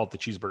 I call it the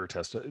cheeseburger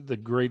test. The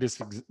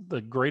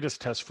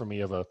greatest test for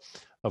me of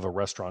a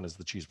restaurant is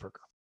the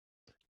cheeseburger.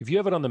 If you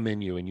have it on the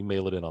menu and you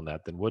mail it in on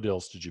that, then what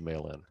else did you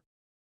mail in?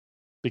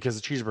 Because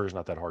the cheeseburger is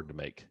not that hard to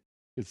make.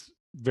 It's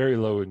very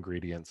low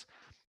ingredients.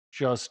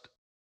 Just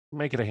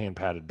make it a hand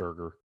patted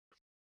burger.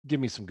 Give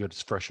me some good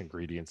fresh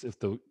ingredients. If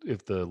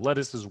the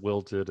lettuce is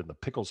wilted and the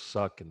pickles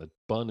suck and the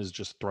bun is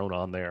just thrown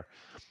on there,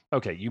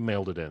 okay, you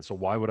mailed it in. So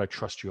why would I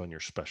trust you on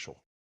your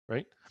special,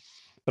 right?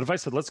 But if I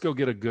said, let's go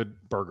get a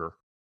good burger,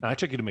 and I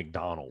took you to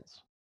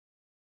McDonald's,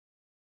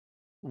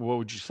 what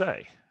would you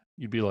say?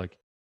 You'd be like,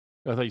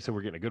 I thought you said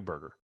we're getting a good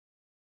burger.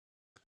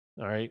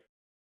 All right.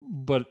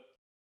 But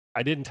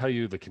I didn't tell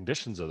you the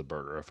conditions of the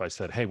burger. If I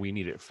said, hey, we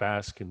need it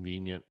fast,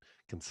 convenient,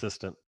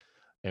 consistent,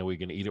 and we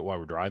can eat it while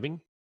we're driving,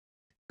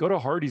 go to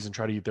Hardee's and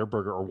try to eat their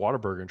burger, or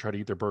Whataburger and try to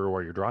eat their burger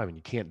while you're driving.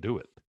 You can't do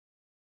it.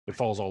 It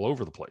falls all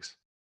over the place.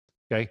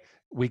 Okay.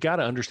 We got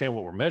to understand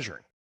what we're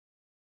measuring.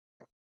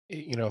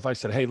 If I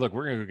said, hey, look,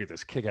 we're going to go get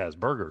this kick ass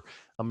burger,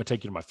 I'm going to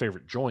take you to my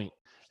favorite joint,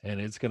 and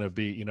it's going to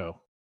be,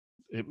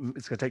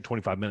 it's going to take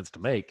 25 minutes to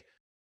make.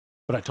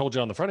 But I told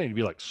you on the front end, you'd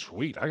be like,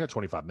 sweet, I got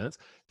 25 minutes.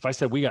 If I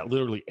said we got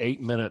literally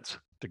 8 minutes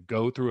to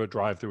go through a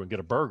drive through and get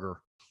a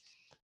burger,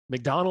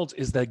 McDonald's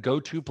is the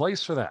go to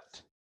place for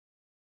that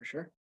For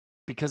sure.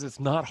 because it's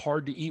not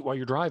hard to eat while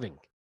you're driving.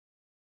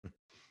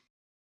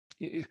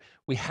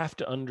 We have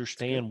to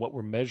understand what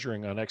we're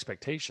measuring on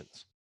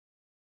expectations.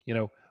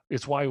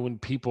 It's why when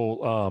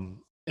people,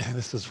 and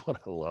this is what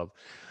I love,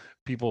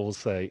 people will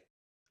say,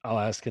 I'll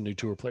ask a new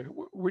tour player,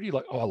 where do you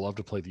like? Oh, I love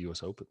to play the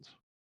US Opens.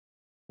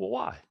 Well,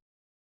 why?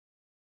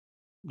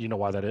 You know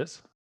why that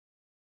is?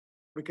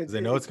 Because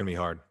They know it's going to be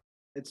hard.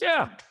 it's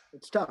Yeah.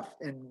 it's tough,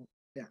 and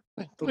yeah,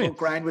 I they'll mean, go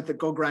grind with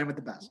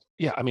the best.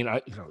 yeah, I mean,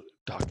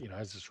 Doc,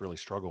 I just really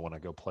struggle when I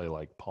go play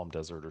like Palm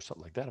Desert or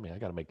something like that. I mean, I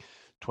got to make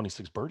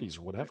 26 birdies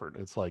or whatever.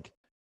 It's like,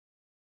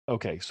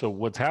 okay, so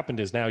what's happened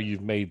is now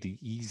you've made the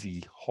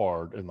easy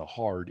hard and the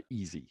hard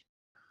easy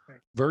Right.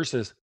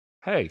 versus,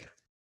 hey,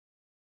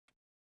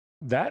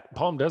 that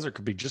Palm Desert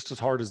could be just as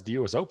hard as the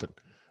US Open.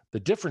 The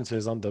difference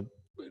is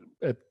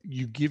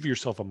you give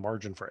yourself a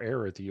margin for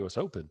error at the US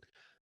Open.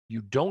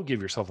 You don't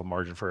give yourself a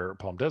margin for error at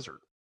Palm Desert.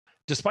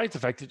 Despite the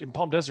fact that in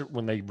Palm Desert,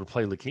 when they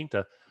replay La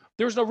Quinta,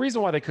 there was no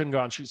reason why they couldn't go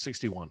out and shoot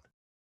 61.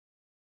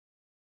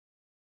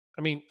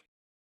 I mean,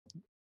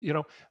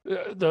 the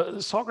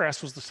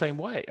Sawgrass was the same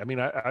way. I mean,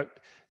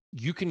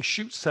 you can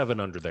shoot 7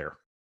 under there.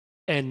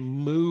 and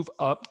move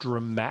up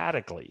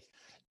dramatically.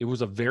 It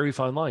was a very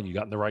fine line. You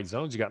got in the right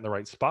zones, you got in the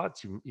right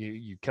spots,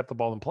 you kept the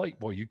ball in play.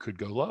 Boy, you could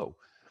go low.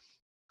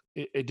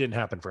 It didn't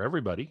happen for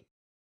everybody,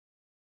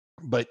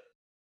 but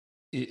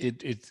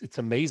it's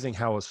amazing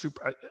how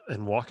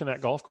and walking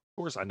that golf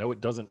course. I know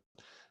it doesn't.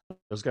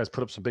 Those guys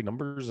put up some big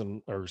numbers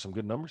or some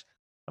good numbers.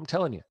 I'm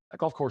telling you, that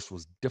golf course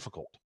was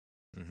difficult.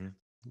 Mm-hmm.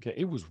 Okay,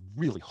 it was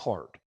really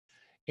hard.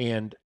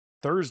 And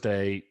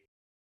Thursday,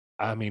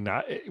 I mean,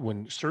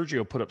 when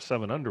Sergio put up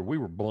 7 under, we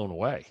were blown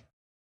away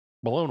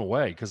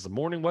because the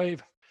morning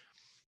wave,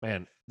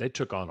 man, they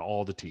took on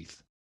all the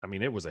teeth. I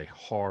mean, it was a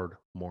hard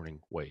morning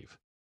wave.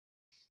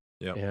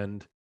 Yeah.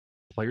 And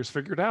players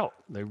figured out.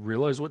 They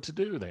realize what to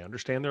do. They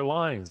understand their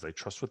lines. They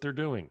trust what they're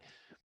doing.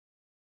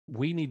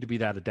 We need to be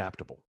that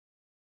adaptable.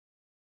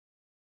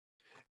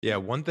 Yeah.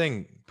 One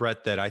thing,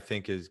 Bhrett, that I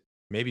think is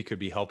maybe could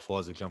be helpful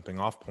as a jumping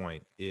off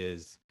point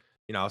is,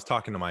 I was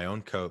talking to my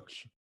own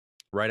coach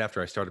right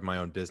after I started my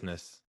own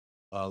business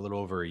a little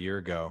over a year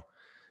ago.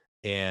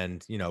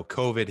 And,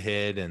 COVID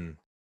hit, and,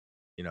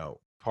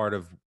 part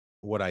of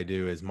what I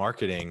do is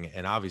marketing.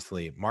 And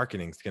obviously,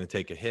 marketing is going to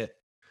take a hit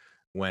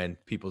when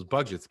people's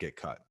budgets get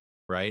cut.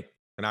 Right.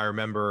 And I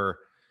remember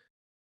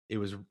it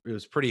was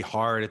pretty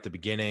hard at the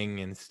beginning,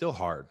 and it's still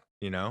hard,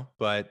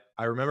 but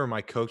I remember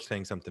my coach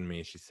saying something to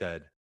me. She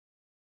said,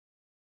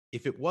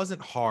 if it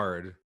wasn't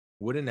hard,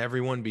 wouldn't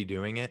everyone be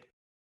doing it?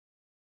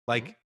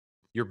 Like,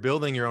 you're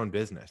building your own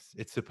business.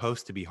 It's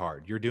supposed to be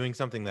hard. You're doing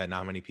something that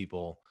not many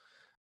people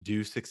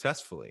do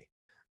successfully,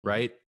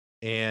 right?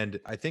 And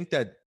I think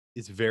that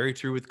is very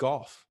true with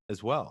golf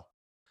as well.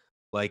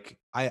 Like,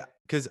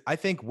 because I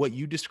think what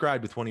you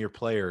described with one of your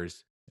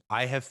players,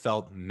 I have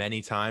felt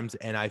many times,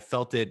 and I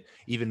felt it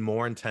even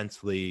more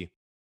intensely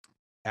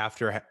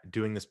after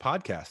doing this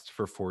podcast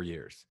for 4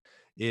 years,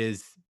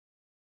 is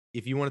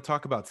if you want to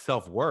talk about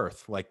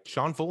self-worth, like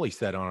Sean Foley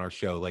said on our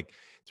show, like,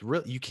 it's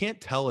real. You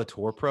can't tell a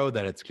tour pro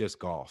that it's just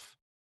golf,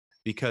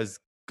 because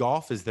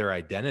golf is their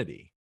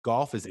identity.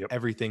 Golf is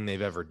everything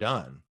they've ever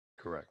done.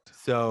 Correct.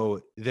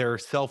 So their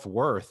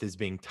self-worth is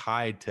being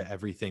tied to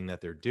everything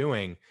that they're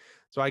doing.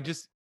 So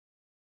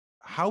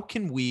how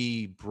can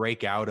we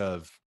break out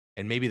of,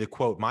 and maybe the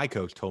quote my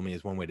coach told me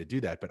is one way to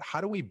do that, but how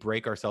do we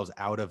break ourselves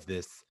out of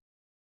this?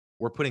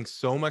 We're putting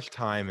so much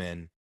time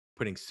in,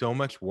 putting so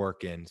much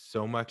work in,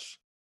 so much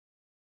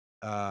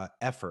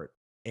effort,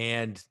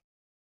 and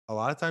a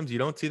lot of times you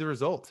don't see the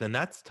results, and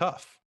that's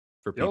tough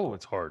for people. Oh,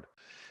 it's hard.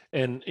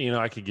 And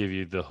I could give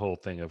you the whole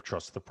thing of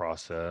trust the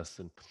process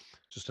and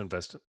just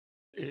invest.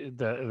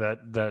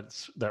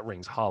 That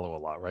rings hollow a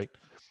lot, right?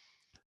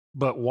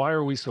 But why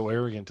are we so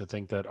arrogant to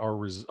think that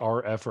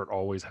our effort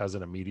always has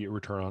an immediate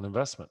return on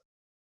investment?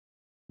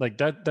 Like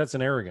that's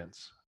an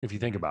arrogance if you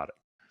think about it.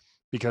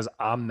 Because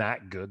I'm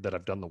that good that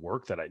I've done the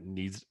work that it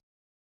needs.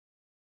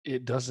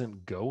 It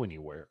doesn't go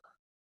anywhere.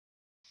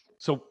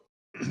 So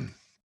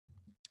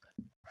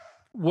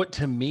what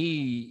to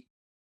me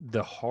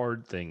the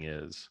hard thing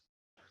is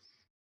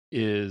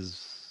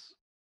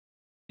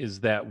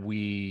that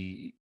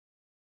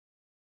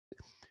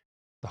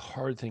the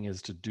hard thing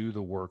is to do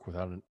the work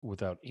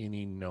without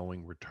any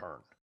knowing return.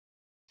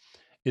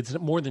 It's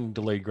more than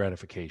delayed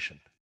gratification.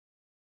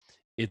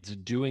 It's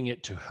doing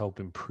it to help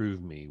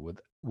improve me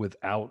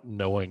without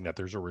knowing that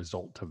there's a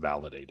result to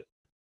validate it.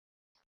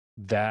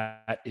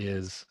 That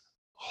is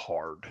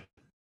hard.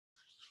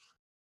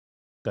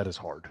 That is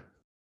hard.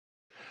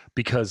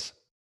 Because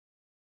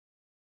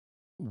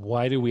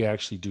why do we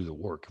actually do the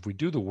work? If we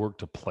do the work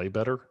to play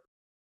better,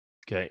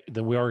 okay,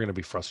 then we are going to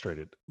be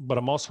frustrated. But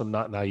I'm also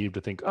not naive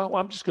to think, oh,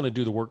 I'm just going to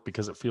do the work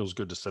because it feels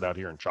good to sit out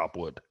here and chop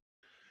wood.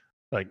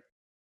 Like,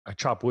 I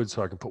chop wood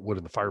so I can put wood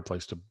in the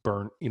fireplace to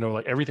burn,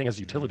 like everything has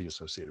utility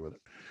associated with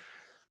it.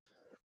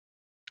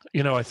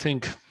 I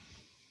think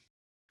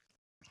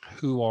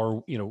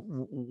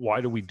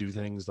why do we do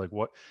things like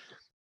what?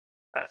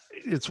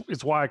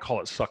 It's why I call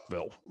it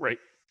Suckville, right?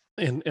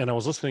 And I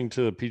was listening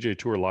to the PGA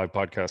Tour Live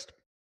podcast,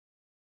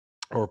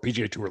 or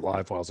PGA Tour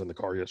Live, while I was in the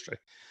car yesterday,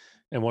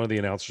 and one of the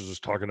announcers was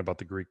talking about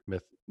the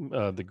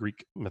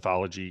Greek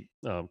mythology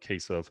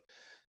case of,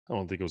 I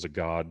don't think it was a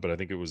god, but I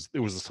think it was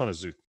the son of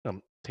Zeus,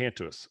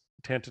 Tantalus,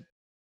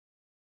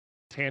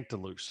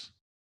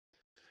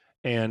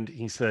 and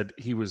he said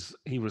he was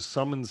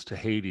summoned to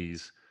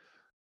Hades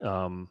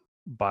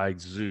by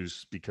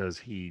Zeus because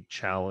he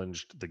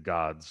challenged the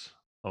gods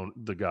on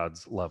the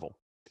gods level,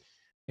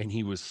 and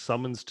he was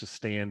summoned to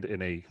stand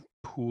in a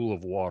pool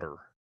of water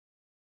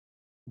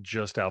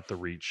just out the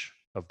reach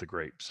of the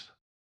grapes.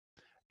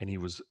 And he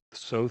was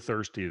so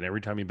thirsty, and every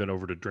time he bent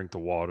over to drink the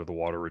water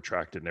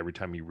retracted, and every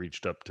time he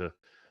reached up to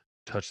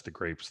touch the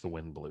grapes, the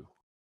wind blew.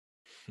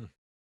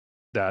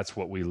 That's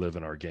what we live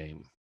in our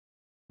game,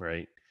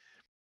 right?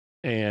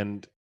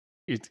 And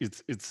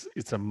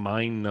it's a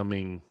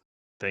mind-numbing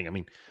thing. I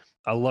mean,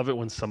 I love it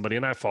when somebody,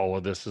 and I follow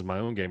this as my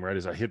own game, right?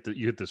 Is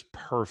you hit this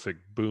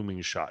perfect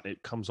booming shot, and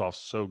it comes off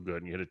so good,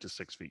 and you hit it to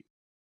 6 feet,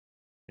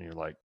 and you're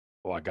like,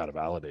 "Oh, I got to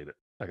validate it.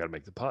 I got to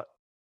make the putt."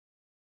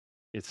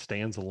 It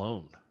stands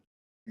alone.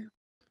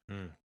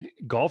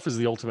 Golf is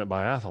the ultimate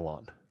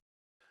biathlon.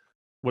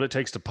 What it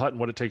takes to putt and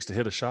what it takes to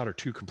hit a shot are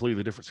two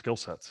completely different skill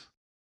sets.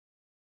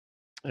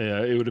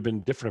 It would have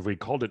been different if we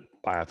called it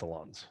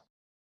biathlons.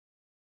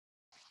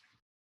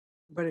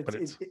 But But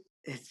it's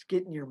it's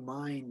getting your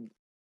mind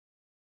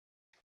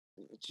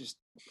just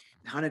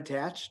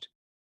unattached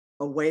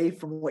away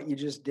from what you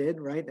just did,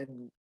 right?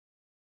 And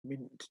I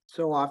mean,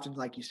 so often,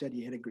 like you said,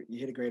 you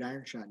hit a great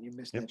iron shot and you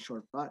miss Yep. that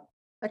short putt.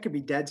 That could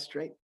be dead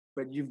straight,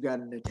 but you've got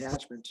an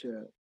attachment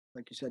to,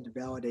 like you said, to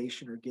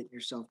validation or getting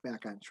yourself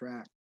back on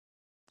track.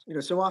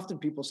 So often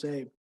people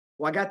say,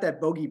 "Well, I got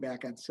that bogey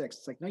back on 6."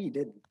 It's like, no, you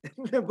didn't.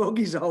 The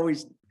bogey's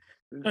always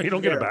no, you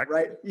don't get it there, back.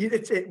 right?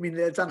 I mean,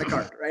 it's on the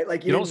card, right?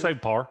 Like You don't didn't,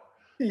 save par.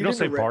 you You don't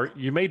didn't save par.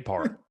 You made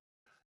par.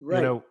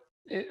 right.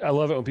 I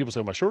love it when people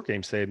say my short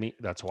game saved me.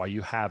 That's why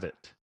you have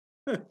it.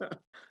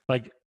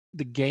 Like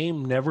the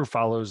game never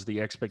follows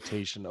the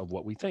expectation of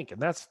what we think,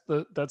 and that's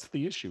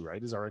the issue,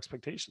 right? Is our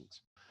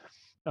expectations.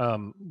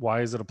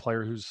 Why is it a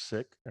player who's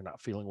sick or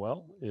not feeling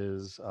well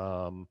is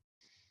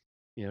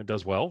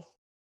does well?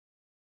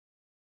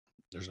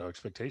 There's no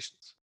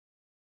expectations.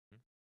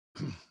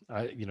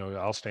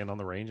 I'll stand on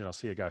the range and I'll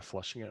see a guy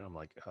flushing it. And I'm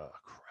like, oh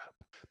crap.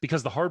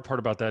 Because the hard part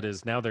about that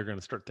is now they're going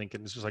to start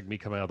thinking it's just like me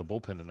coming out of the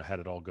bullpen and I had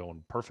it all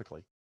going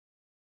perfectly.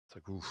 It's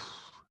like, oof.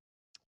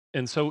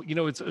 And so,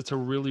 it's a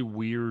really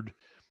weird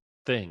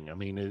thing. I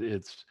mean,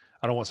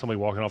 I don't want somebody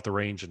walking off the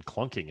range and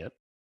clunking it,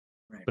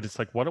 Right. but it's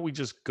like, why don't we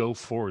just go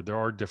forward? There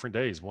are different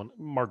days.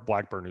 Mark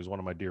Blackburn, who's one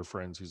of my dear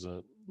friends, who's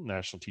a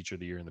National Teacher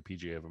of the Year in the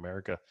PGA of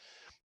America,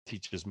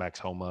 teaches Max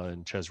Homa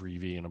and Ches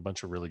Reavie and a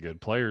bunch of really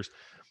good players.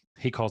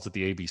 He calls it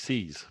the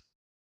ABCs.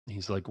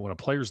 He's like, when a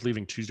player's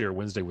leaving Tuesday or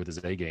Wednesday with his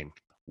A game,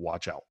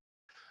 watch out.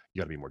 You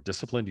got to be more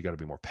disciplined. You got to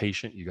be more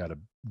patient. You got to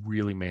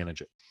really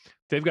manage it.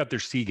 They've got their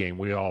C game.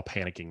 We're all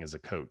panicking as a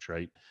coach,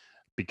 right?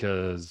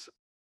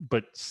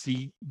 But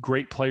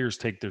great players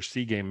take their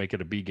C game, make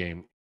it a B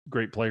game.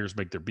 Great players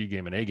make their B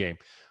game an A game.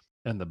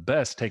 And the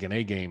best take an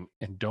A game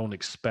and don't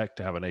expect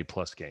to have an A+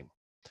 game.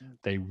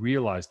 They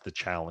realize the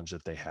challenge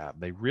that they have.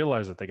 They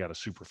realize that they got a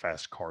super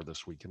fast car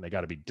this week and they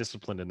got to be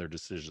disciplined in their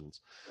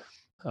decisions.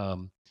 I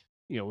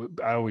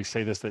always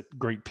say this, that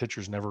great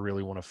pitchers never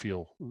really want to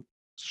feel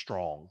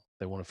strong.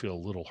 They want to feel a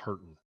little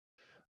hurting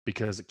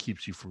because it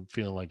keeps you from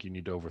feeling like you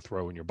need to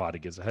overthrow and your body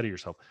gets ahead of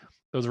yourself.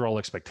 Those are all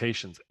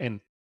expectations. And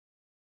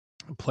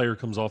a player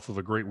comes off of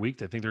a great week,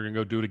 they think they're going to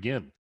go do it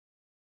again.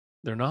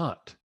 They're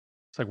not.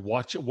 It's like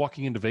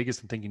walking into Vegas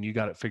and thinking you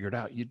got it figured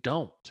out. You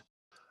don't.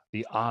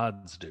 The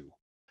odds do.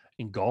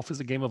 And golf is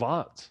a game of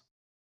odds.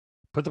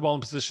 Put the ball in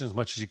position as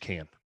much as you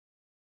can.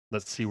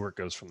 Let's see where it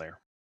goes from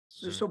there.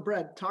 So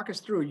Bhrett, talk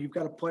us through. You've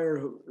got a player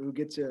who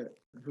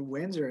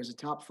wins or has a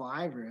top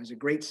 5 or has a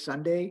great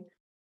Sunday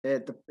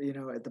at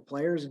the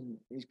Players, and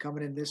he's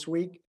coming in this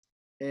week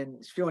and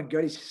he's feeling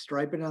good. He's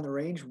striping on the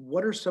range.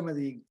 What are some of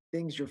the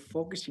things you're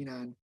focusing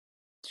on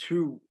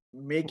to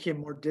make him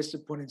more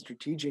disciplined and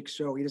strategic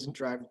so he doesn't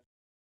drive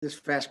this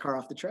fast car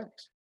off the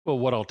tracks? Well,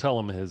 what I'll tell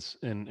him is,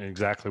 and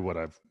exactly what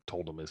I've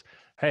told him is,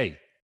 hey,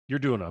 you're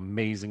doing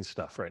amazing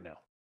stuff right now,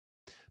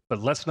 but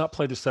let's not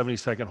play the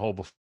 72nd hole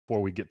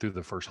before we get through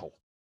the first hole.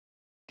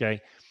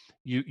 Okay.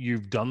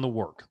 You've done the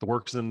work. The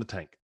work's in the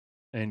tank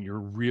and you're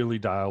really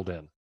dialed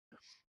in.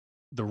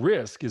 The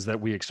risk is that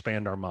we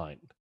expand our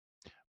mind.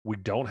 We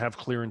don't have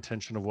clear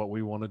intention of what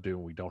we want to do.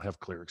 And we don't have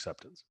clear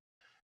acceptance.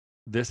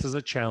 This is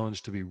a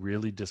challenge to be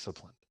really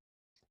disciplined.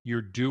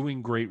 You're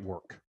doing great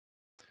work.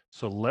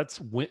 So let's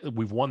win.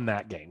 We've won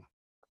that game.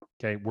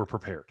 Okay. We're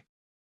prepared.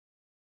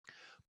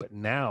 But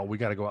now we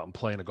got to go out and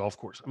play in a golf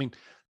course. I mean,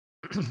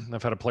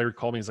 I've had a player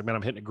call me and say, man,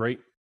 I'm hitting it great.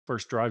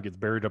 First drive gets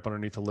buried up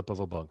underneath the lip of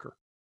a bunker.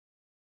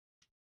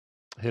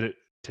 Hit it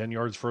 10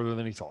 yards further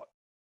than he thought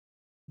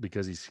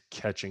because he's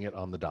catching it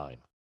on the dime.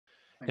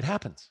 It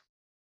happens,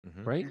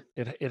 right?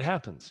 It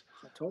happens.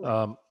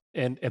 Totally.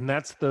 And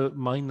that's the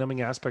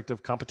mind-numbing aspect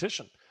of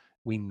competition.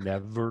 We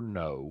never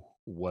know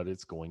what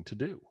it's going to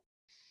do.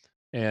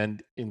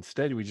 And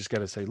instead, we just got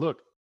to say,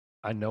 look,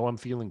 I know I'm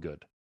feeling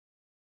good.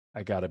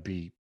 I got to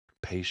be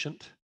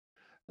patient.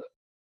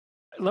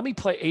 Let me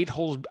play 8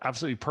 holes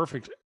absolutely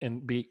perfect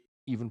and be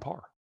even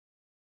par.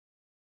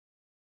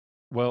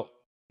 Well,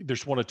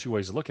 there's one of 2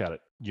 ways to look at it.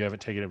 You haven't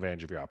taken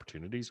advantage of your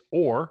opportunities,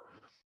 or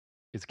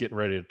it's getting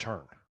ready to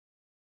turn.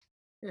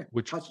 Yeah,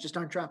 which putts just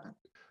aren't dropping.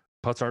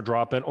 Putts aren't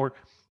dropping, or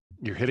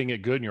you're hitting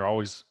it good and you're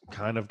always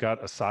kind of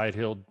got a side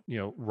hill,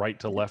 right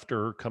to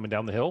lefter coming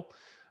down the hill.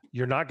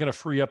 You're not going to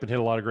free up and hit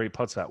a lot of great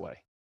putts that way.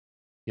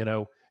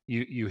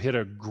 You hit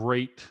a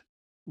great,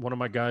 one of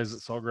my guys at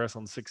Sawgrass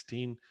on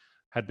 16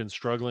 had been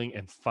struggling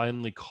and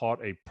finally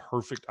caught a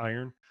perfect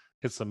iron,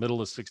 hits the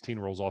middle of 16,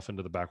 rolls off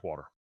into the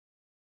backwater.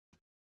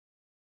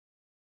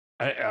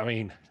 I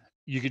mean,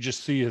 you could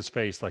just see his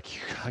face like,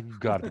 you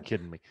got to be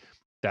kidding me.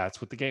 That's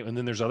what the game. And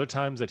then there's other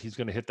times that he's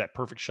going to hit that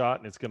perfect shot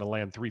and it's going to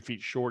land 3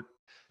 feet short,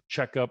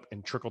 check up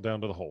and trickle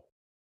down to the hole.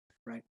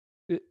 Right.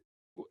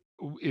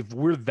 If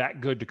we're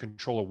that good to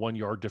control a 1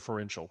 yard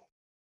differential,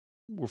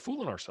 we're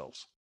fooling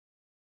ourselves.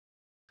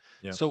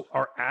 Yeah. So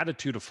our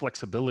attitude of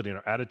flexibility and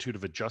our attitude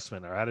of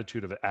adjustment, our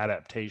attitude of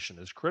adaptation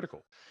is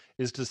critical.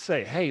 Is to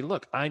say, hey,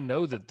 look, I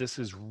know that this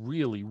is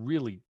really,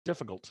 really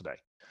difficult today.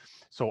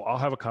 So I'll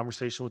have a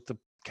conversation with the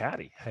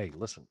caddy. Hey,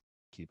 listen,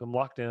 keep them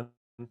locked in,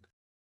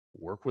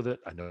 work with it.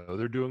 I know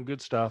they're doing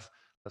good stuff.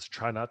 Let's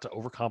try not to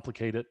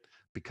overcomplicate it.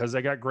 Because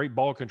they got great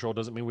ball control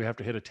doesn't mean we have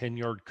to hit a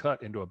 10-yard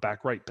cut into a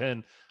back right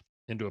pin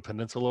into a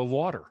peninsula of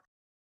water.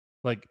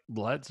 Like,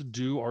 let's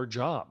do our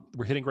job.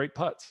 We're hitting great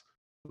putts.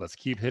 Let's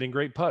keep hitting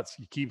great putts.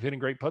 You keep hitting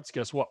great putts,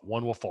 guess what?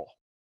 One will fall.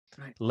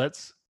 Right.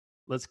 Let's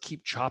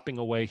keep chopping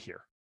away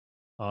here.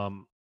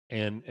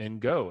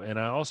 And go. And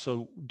I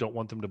also don't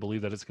want them to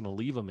believe that it's going to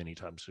leave them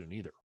anytime soon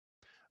either.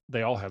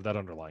 They all have that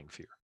underlying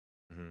fear.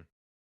 Mm-hmm.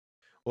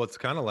 Well, it's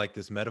kind of like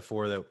this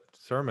metaphor that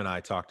Serm and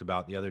I talked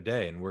about the other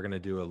day, and we're going to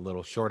do a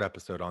little short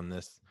episode on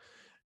this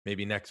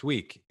maybe next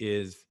week.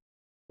 Is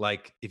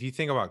like, if you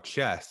think about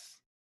chess,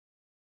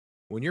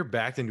 when you're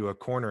backed into a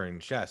corner in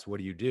chess,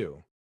 what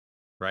do?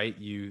 Right?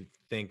 You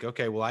think,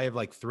 okay, well, I have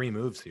like 3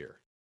 moves here.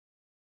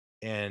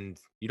 And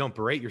you don't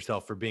berate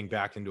yourself for being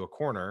backed into a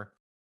corner.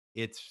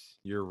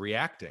 You're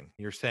reacting.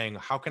 You're saying,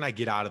 how can I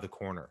get out of the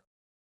corner?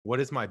 What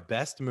is my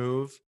best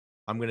move?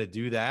 I'm going to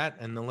do that.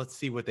 And then let's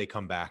see what they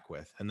come back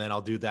with. And then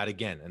I'll do that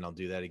again. And I'll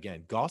do that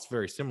again. Golf's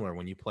very similar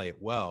when you play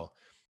it well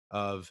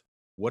of,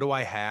 what do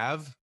I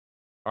have?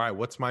 All right,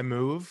 what's my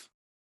move?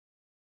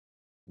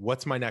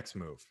 What's my next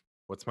move?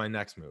 What's my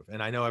next move?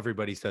 And I know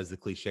everybody says the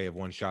cliche of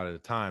one shot at a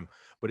time,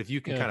 but if you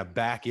can Yeah. kind of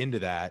back into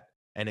that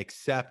and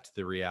accept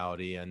the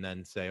reality and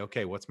then say,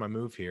 okay, what's my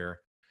move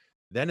here?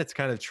 Then it's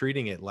kind of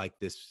treating it like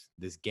this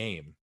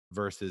game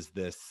versus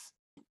this,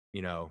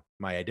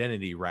 my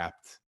identity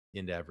wrapped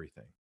into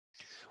everything.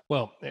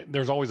 Well,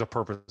 there's always a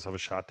purpose of a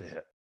shot to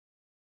hit.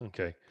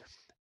 Okay.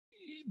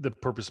 The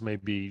purpose may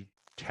be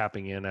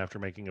tapping in after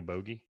making a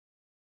bogey.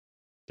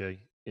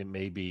 Okay. It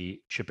may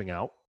be chipping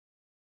out.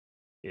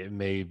 It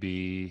may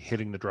be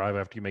hitting the drive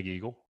after you make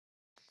eagle.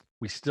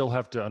 We still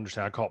have to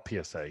understand, I call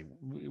it PSA.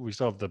 We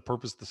still have the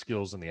purpose, the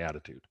skills, and the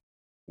attitude.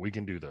 We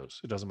can do those.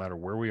 It doesn't matter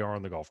where we are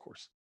on the golf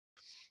course.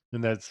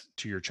 And that's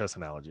to your chess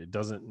analogy. It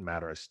doesn't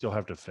matter. I still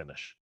have to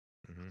finish.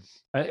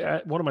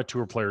 Mm-hmm. One of my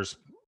tour players,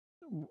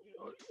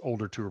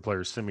 older tour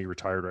players,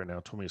 semi-retired right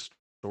now, told me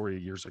a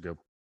story years ago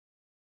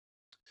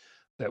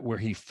that where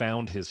he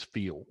found his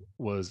feel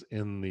was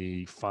in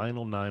the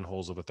final 9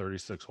 holes of a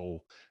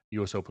 36-hole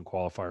U.S. Open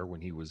qualifier when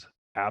he was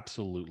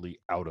absolutely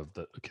out of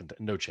the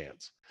no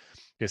chance.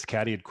 His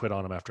caddy had quit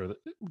on him after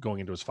going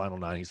into his final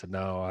 9. He said,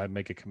 "No, I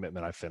make a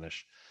commitment. I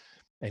finish."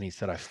 And he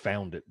said, "I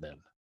found it then.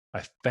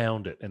 I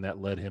found it." And that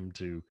led him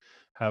to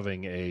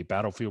having a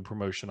battlefield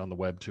promotion on the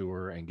web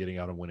tour and getting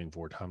out and winning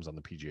 4 times on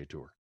the PGA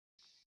Tour.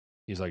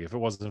 He's like, if it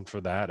wasn't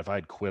for that, if I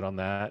had quit on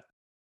that,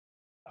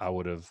 I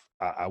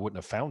wouldn't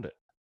have found it.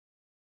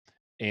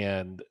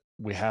 And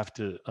we have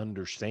to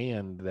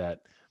understand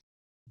that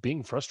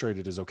being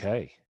frustrated is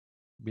okay.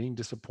 Being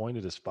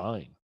disappointed is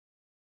fine.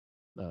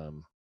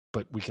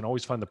 But we can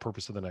always find the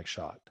purpose of the next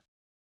shot.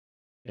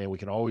 And we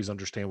can always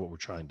understand what we're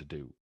trying to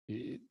do.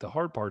 The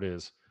hard part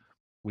is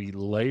we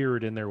layer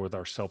it in there with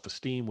our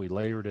self-esteem. We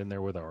layer it in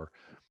there with our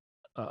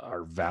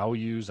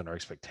values and our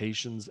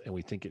expectations. And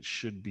we think it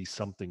should be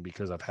something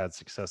because I've had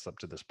success up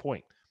to this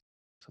point.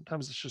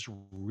 Sometimes it's just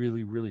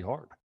really, really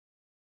hard.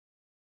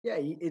 Yeah,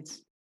 you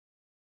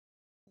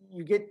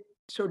get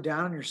so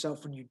down on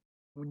yourself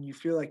when you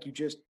feel like you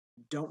just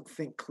don't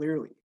think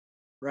clearly,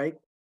 right?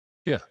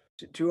 Yeah.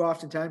 Too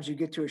oftentimes you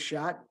get to a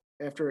shot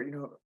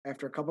after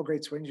after a couple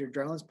great swings, your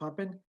adrenaline's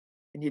pumping,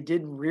 and you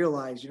didn't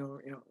realize you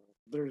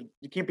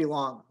can't be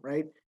long,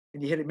 right?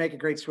 And you hit it, make a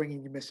great swing,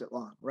 and you miss it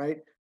long, right?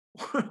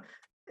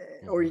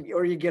 Or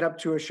you get up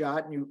to a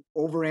shot and you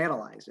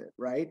overanalyze it,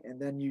 right?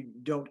 And then you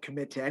don't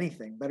commit to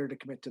anything. Better to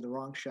commit to the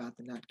wrong shot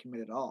than not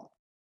commit at all,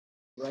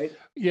 right?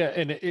 Yeah.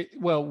 And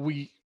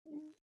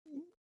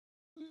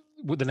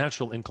the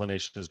natural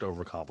inclination is to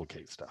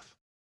overcomplicate stuff,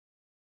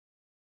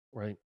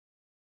 right?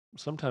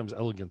 Sometimes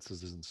elegance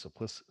is in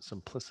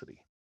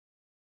simplicity.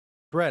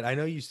 Bhrett, I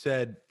know you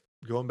said,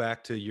 going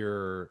back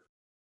to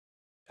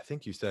I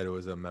think you said it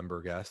was a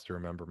member guest or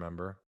a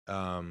member.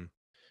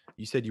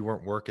 You said you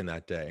weren't working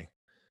that day,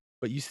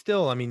 but you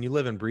still, I mean, you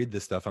live and breathe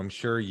this stuff. I'm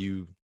sure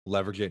you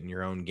leverage it in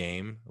your own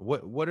game.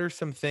 What are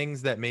some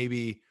things that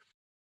maybe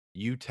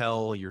you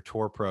tell your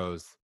tour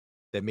pros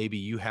that maybe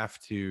you have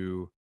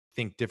to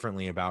think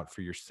differently about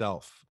for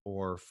yourself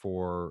or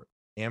for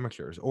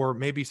amateurs, or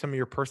maybe some of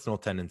your personal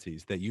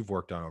tendencies that you've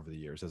worked on over the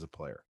years as a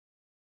player?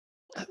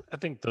 I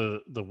think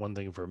the one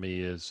thing for me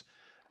is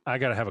I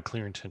got to have a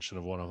clear intention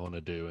of what I want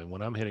to do. And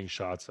when I'm hitting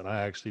shots and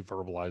I actually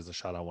verbalize the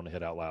shot I want to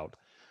hit out loud,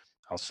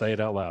 I'll say it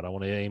out loud. I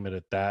want to aim it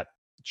at that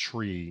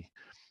tree.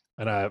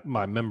 And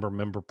my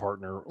member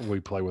partner, we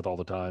play with all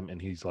the time.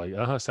 And he's like,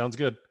 sounds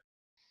good.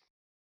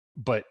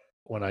 But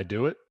when I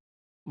do it,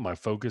 my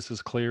focus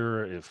is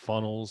clear. It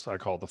funnels. I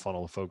call it the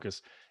funnel of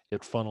focus.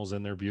 It funnels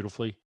in there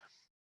beautifully.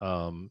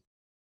 Um,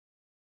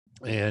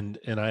 and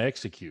I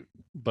execute,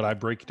 but I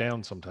break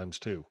down sometimes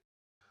too.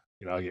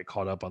 I'll get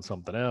caught up on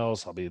something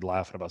else. I'll be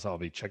laughing about something. I'll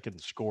be checking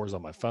scores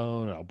on my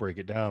phone, and I'll break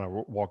it down.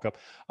 I'll walk up.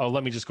 Oh,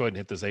 let me just go ahead and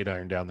hit this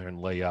 8-iron down there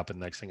and lay up. And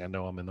next thing I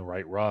know, I'm in the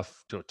right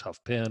rough to a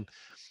tough pin.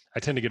 I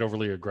tend to get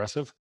overly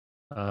aggressive.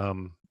 I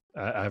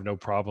have no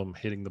problem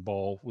hitting the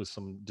ball with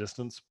some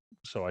distance,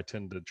 so I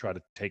tend to try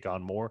to take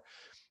on more.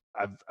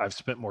 I've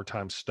spent more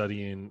time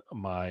studying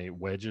my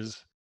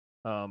wedges.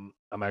 I'm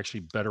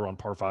actually better on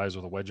par fives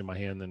with a wedge in my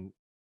hand than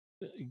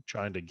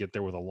trying to get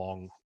there with a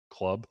long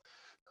club.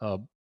 Uh,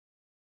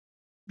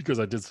 because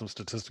I did some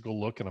statistical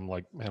look, and I'm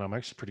like, man, I'm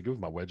actually pretty good with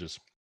my wedges.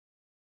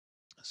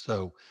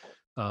 So,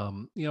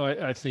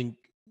 I think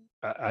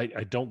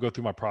I don't go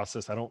through my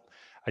process.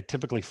 I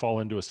typically fall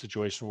into a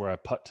situation where I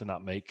putt to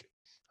not make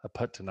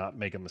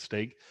a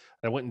mistake.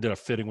 I went and did a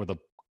fitting with a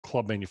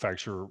club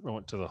manufacturer. I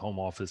went to the home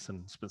office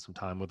and spent some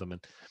time with them.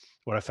 And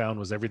what I found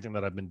was everything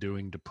that I've been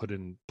doing to put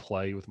in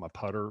play with my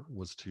putter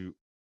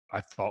I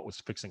thought was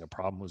fixing a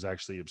problem, was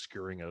actually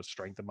obscuring a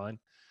strength of mine.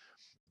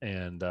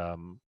 And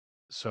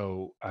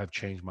so I've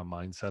changed my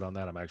mindset on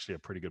that. I'm actually a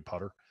pretty good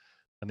putter.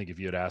 I think if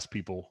you had asked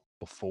people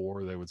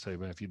before, they would say,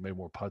 man, if you'd made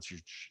more putts,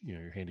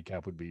 your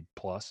handicap would be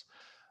plus.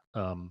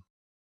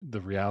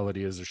 The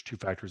reality is there's two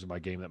factors in my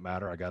game that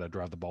matter. I got to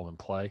drive the ball in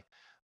play,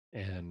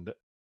 and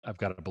I've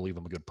got to believe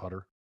I'm a good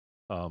putter.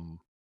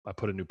 I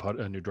put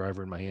a new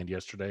driver in my hand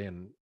yesterday,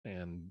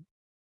 and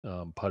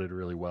putted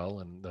really well,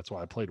 and that's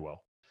why I played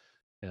well.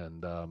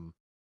 And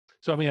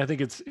so, I mean, I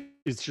think it's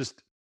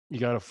just you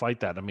got to fight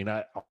that. I mean,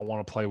 I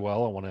want to play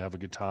well. I want to have a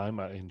good time.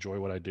 I enjoy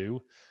what I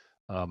do.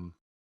 Um,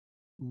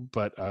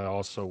 but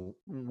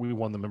we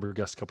won the member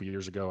guest a couple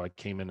years ago. I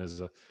came in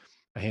as a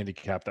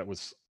handicap that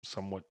was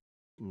somewhat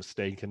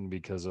mistaken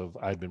because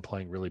I had been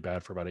playing really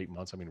bad for about 8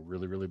 months. I mean,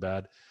 really, really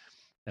bad.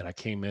 And I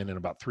came in, and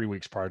about 3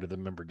 weeks prior to the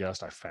member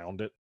guest, I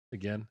found it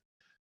again,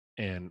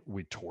 and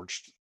we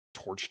torched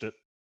it.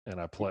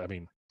 And I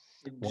mean,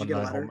 Did you one get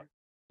a nine letter? home.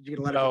 Did you get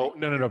a letter?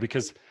 from No,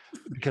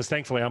 because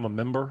thankfully I'm a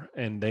member,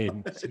 and they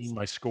had seen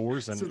my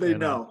scores, so and they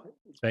know.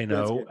 they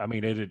That's know. good. I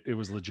mean, it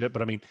was legit.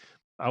 But I mean,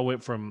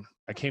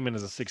 I came in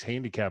as a 6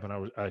 handicap,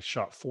 and I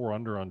shot 4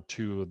 under on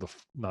 2 of the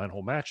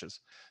 9-hole matches.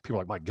 People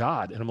are like, my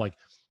God. And I'm like,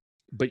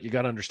 but you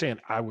got to understand,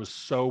 I was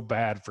so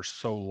bad for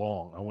so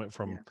long. I went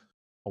from Yeah.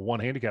 a 1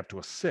 handicap to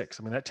a 6.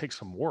 I mean, that takes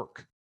some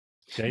work.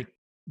 Okay.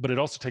 But it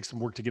also takes some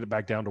work to get it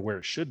back down to where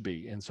it should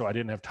be. And so I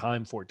didn't have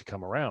time for it to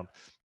come around.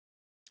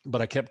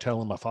 But I kept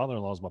telling my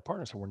father-in-law as my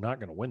partner, I said, we're not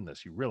going to win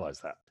this. You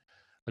realize that?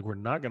 Like, we're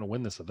not going to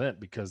win this event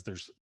because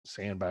there's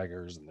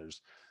sandbaggers, and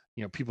there's,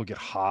 people get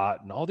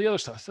hot and all the other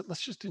stuff. I said,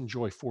 let's just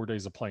enjoy 4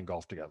 days of playing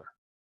golf together.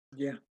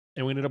 Yeah.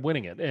 And we ended up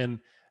winning it. And,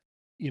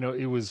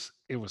 it was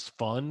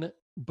fun,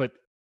 but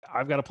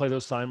I've got to play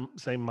those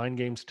same mind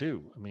games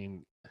too. I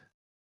mean,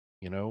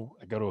 I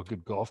go to a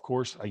good golf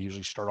course. I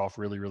usually start off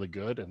really, really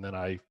good, and then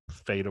I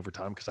fade over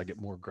time because I get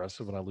more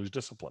aggressive and I lose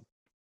discipline.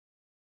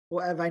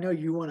 Well, Ev, I know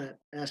you want to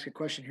ask a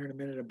question here in a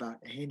minute about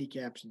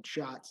handicaps and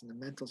shots and the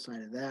mental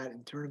side of that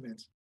in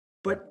tournaments.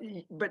 Yeah.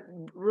 But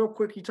real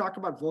quick, you talk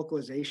about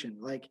vocalization.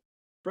 Like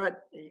Bhrett,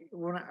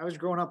 when I was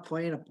growing up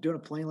doing a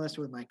playing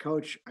lesson with my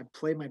coach, I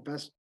played my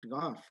best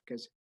golf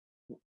because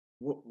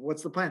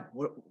what's the plan?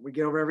 What we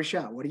get over every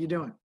shot. What are you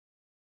doing?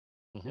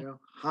 Mhm.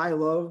 High,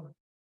 low,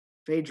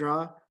 fade,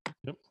 draw.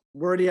 Yep.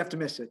 Where do you have to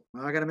miss it?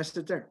 Well, I got to miss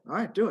it there. All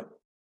right, do it.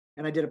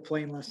 And I did a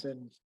playing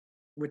lesson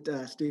with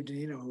Steve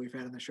Danino, who we've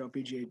had on the show,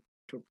 PGA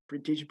Tour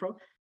Teaching Pro.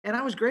 And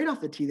I was great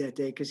off the tee that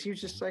day because he was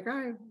just like, all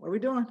right, what are we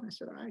doing? I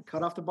said, all right,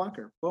 cut off the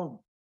bunker. Boom.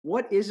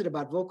 What is it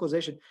about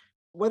vocalization?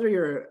 Whether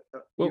you're,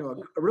 a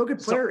real good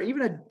player, or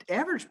even an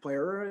average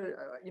player,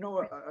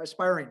 or, a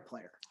aspiring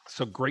player.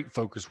 So great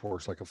focus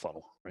works like a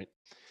funnel, right?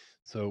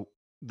 So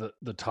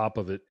the top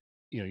of it,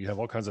 you have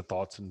all kinds of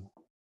thoughts and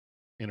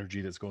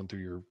energy that's going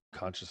through your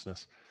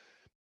consciousness.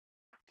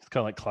 It's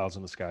kind of like clouds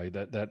in the sky.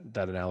 That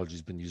analogy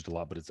has been used a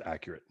lot, but it's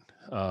accurate.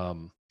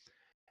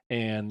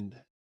 And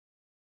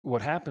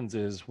what happens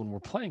is when we're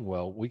playing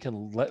well, we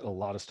can let a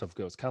lot of stuff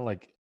go. It's kind of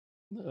like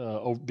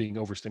being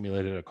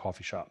overstimulated at a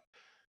coffee shop.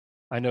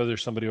 I know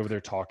there's somebody over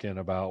there talking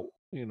about,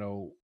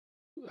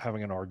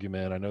 having an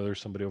argument. I know there's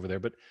somebody over there,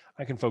 but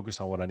I can focus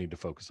on what I need to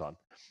focus on,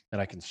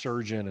 and I can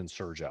surge in and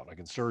surge out. I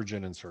can surge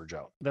in and surge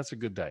out. That's a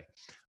good day.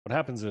 What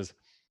happens is,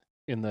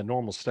 in the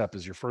normal step,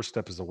 is your first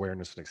step is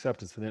awareness and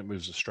acceptance, and then it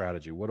moves to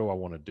strategy. What do I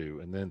want to do?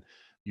 And then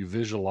you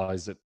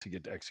visualize it to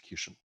get to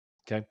execution.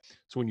 Okay.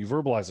 So when you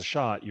verbalize a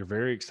shot, you're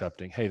very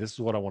accepting. Hey, this is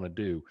what I want to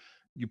do.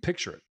 You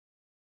picture it.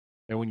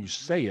 And when you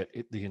say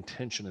it, the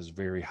intention is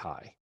very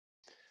high.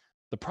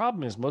 The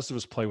problem is most of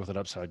us play with an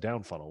upside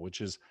down funnel,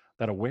 which is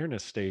that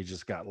awareness stage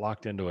has got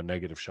locked into a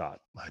negative shot.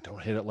 I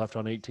don't hit it left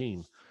on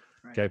 18.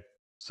 Right. Okay.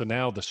 So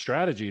now the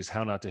strategy is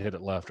how not to hit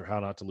it left, or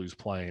how not to lose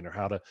plane, or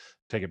how to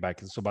take it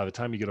back. And so by the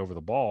time you get over the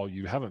ball,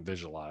 you haven't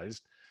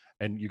visualized,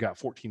 and you got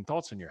 14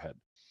 thoughts in your head.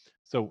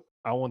 So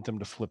I want them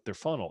to flip their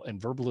funnel, and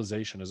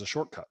verbalization is a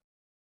shortcut.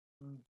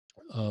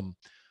 Mm.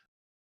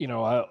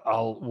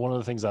 I'll one of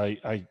the things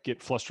I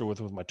get flustered with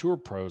my tour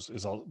pros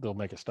is they'll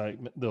make a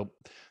statement. They'll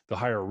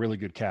hire a really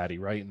good caddy,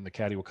 right? And the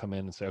caddy will come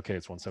in and say, okay,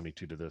 it's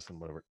 172 to this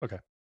and whatever. Okay.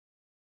 I'm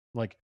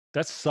like,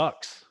 That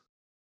sucks.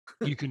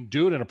 You can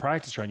do it in a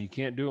practice round. You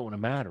can't do it when it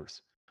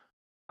matters.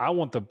 I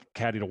want the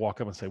caddy to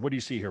walk up and say, "What do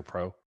you see here,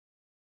 pro?"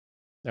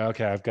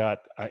 Okay, I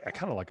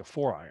kind of like a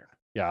 4-iron.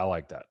 Yeah, I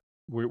like that.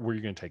 Where are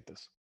you going to take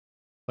this?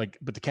 Like,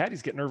 but the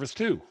caddies get nervous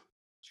too.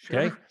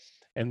 Okay. Sure.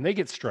 And they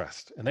get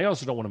stressed and they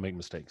also don't want to make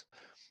mistakes.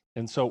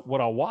 And so what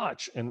I'll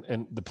watch,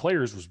 and the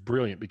players was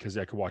brilliant because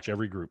I could watch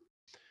every group.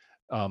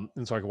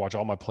 And so I could watch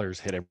all my players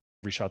hit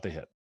every shot they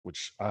hit,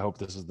 which I hope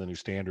this is the new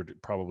standard.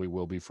 It probably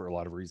will be for a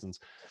lot of reasons.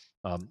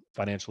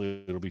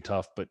 Financially, it'll be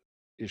tough, but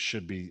it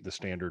should be the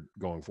standard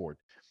going forward.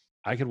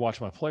 I could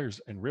watch my players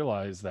and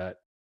realize that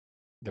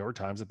there were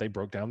times that they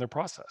broke down their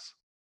process,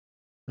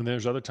 and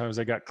there's other times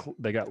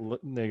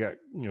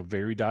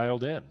very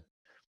dialed in.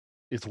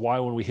 It's why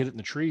when we hit it in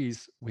the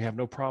trees, we have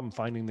no problem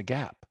finding the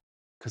gap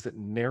because it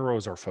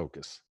narrows our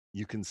focus.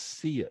 You can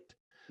see it.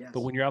 Yes.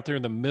 But when you're out there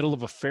in the middle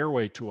of a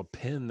fairway to a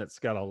pin that's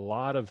got a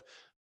lot of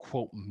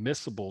quote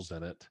missables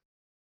in it,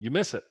 you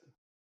miss it.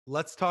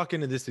 Let's talk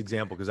into this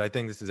example because I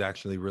think this is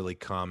actually really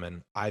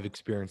common. I've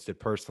experienced it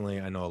personally.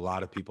 I know a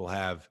lot of people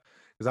have.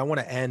 Because I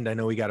want to end, I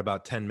know we got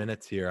about 10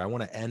 minutes here. I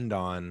want to end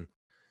on,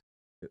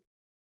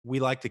 we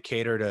like to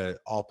cater to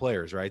all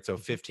players, right? So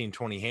 15,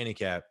 20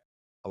 handicap,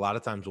 a lot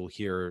of times we'll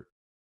hear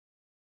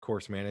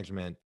course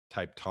management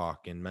type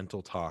talk and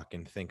mental talk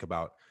and think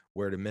about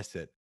where to miss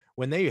it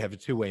when they have a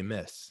two-way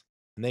miss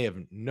and they have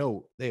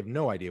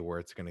no idea where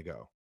it's going to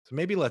go. So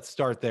maybe let's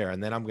start there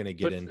and then I'm going to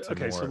get into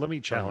okay, more. so let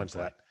me challenge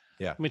that.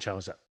 Yeah. Let me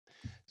challenge that.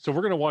 So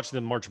we're going to watch the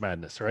March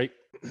Madness, right?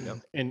 Yep.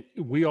 And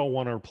we all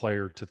want our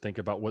player to think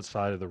about what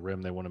side of the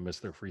rim they want to miss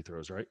their free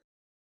throws, right?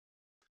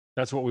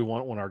 That's what we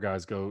want when our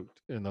guys go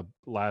in the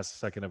last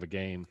second of a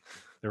game.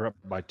 They're up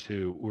by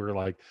 2. We're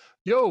like,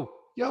 yo,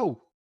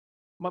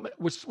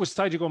 which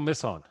side you going to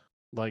miss on?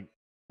 Like,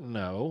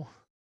 no.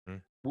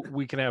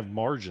 We can have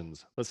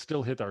margins. Let's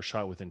still hit our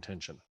shot with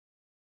intention.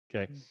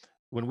 Okay.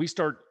 When we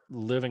start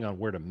living on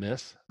where to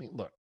miss, I mean,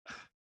 look,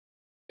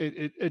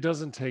 it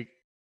doesn't take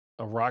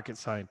a rocket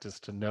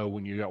scientist to know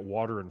when you got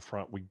water in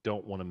front, we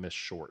don't want to miss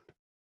short.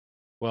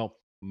 Well,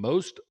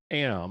 most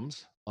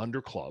AMs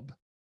under club.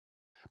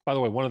 By the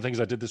way, one of the things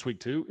I did this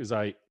week too is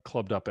I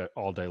clubbed up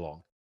all day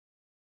long.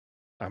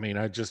 I mean,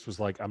 I just was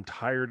like, I'm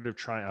tired of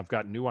trying. I've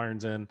got new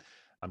irons in.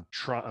 I'm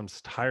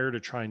tired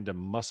of trying to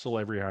muscle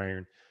every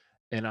iron,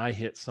 and I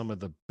hit some of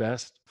the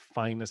best,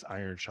 finest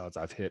iron shots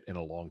I've hit in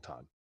a long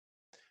time.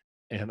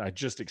 And I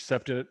just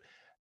accepted it.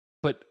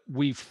 But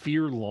we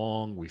fear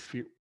long. We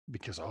fear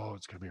because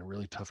it's going to be a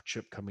really tough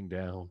chip coming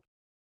down.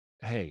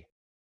 Hey,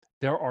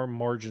 there are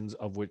margins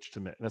of which to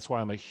miss. That's why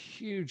I'm a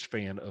huge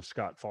fan of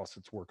Scott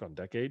Fawcett's work on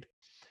Decade,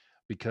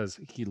 because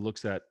he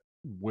looks at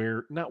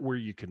not where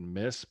you can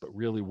miss, but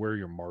really where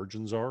your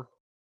margins are.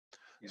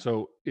 Yeah.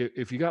 So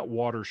if you got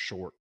water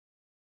short,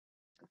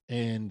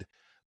 and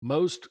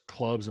most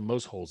clubs and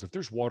most holes, if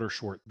there's water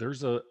short,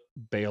 there's a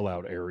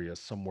bailout area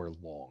somewhere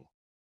long.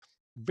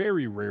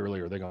 Very rarely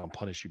are they going to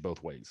punish you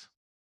both ways.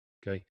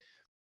 Okay.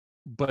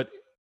 But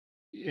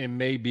it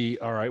may be,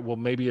 all right, well,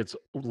 maybe it's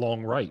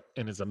long right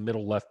and it's a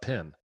middle left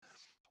pin.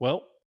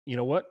 Well, you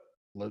know what?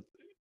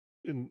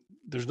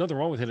 There's nothing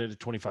wrong with hitting it at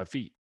 25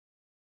 feet.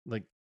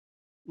 Like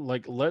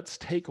let's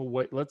take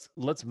away, let's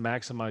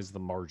maximize the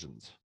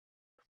margins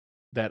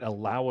that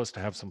allow us to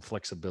have some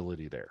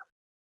flexibility there.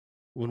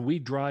 When we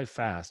drive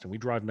fast and we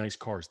drive nice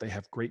cars, they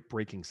have great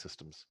braking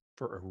systems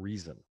for a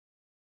reason.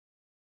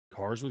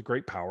 Cars with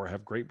great power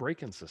have great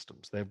braking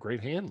systems. They have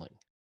great handling.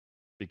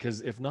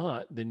 Because if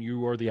not, then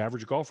you are the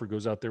average golfer who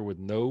goes out there with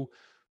no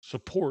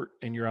support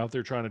and you're out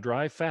there trying to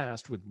drive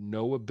fast with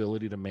no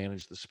ability to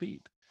manage the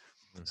speed.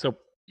 Mm-hmm. So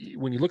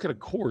when you look at a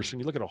course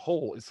and you look at a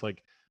hole, it's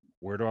like,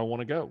 where do I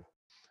want to go?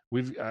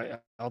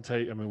 I'll tell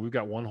you, I mean, we've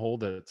got one hole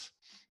that's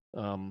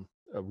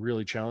a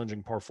really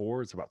challenging par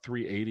 4. It's about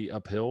 380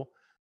 uphill.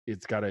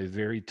 It's got a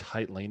very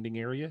tight landing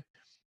area,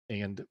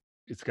 and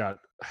it's got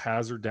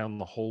hazard down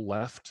the whole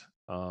left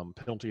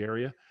penalty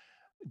area.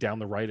 Down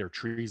the right are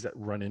trees that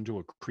run into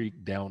a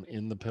creek down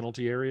in the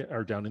penalty area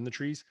or down in the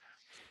trees.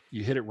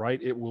 You hit it right,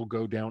 it will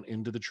go down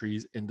into the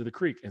trees, into the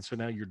creek. And so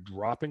now you're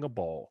dropping a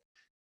ball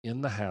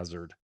in the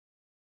hazard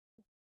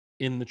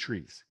in the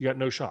trees. You got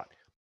no shot.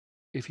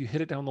 If you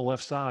hit it down the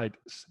left side,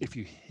 if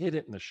you hit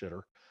it in the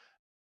shitter,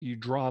 you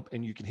drop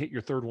and you can hit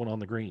your third one on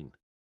the green.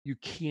 You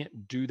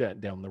can't do that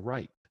down the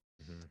right.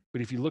 Mm-hmm.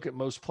 But if you look at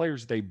most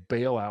players, they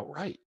bail out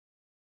right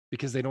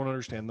because they don't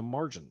understand the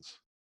margins.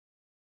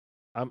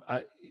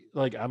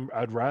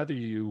 I'd rather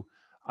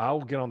I'll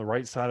get on the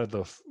right side of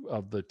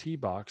the tee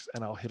box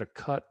and I'll hit a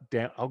cut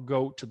down. I'll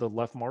go to the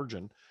left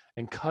margin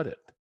and cut it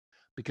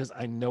because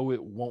I know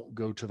it won't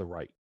go to the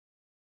right.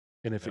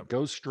 And if it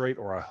goes straight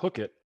or I hook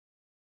it,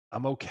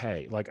 I'm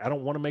okay. Like, I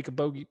don't want to make a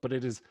bogey, but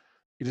it is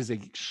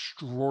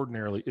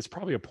it's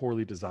probably a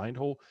poorly designed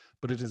hole,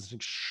 but it is an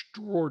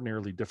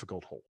extraordinarily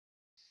difficult hole.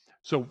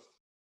 So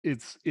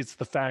it's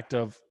the fact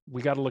of,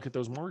 we got to look at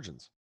those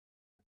margins.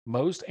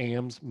 Most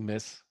AMs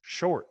miss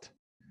short,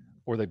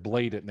 or they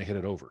blade it and they hit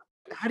it over.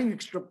 How do you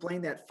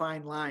explain that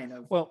fine line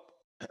of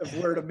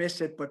where to miss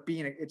it, but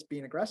being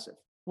aggressive?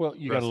 Well,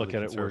 you got to look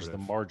aggressively at it. Where's the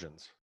conservative.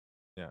 margins?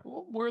 Yeah.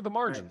 Where are the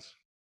margins?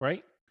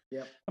 Right.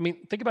 Yep. I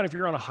mean, think about if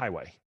you're on a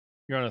highway.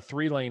 You're on a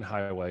 3-lane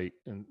highway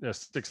and a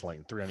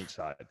 6-lane, 3 on each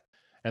side,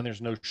 and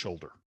there's no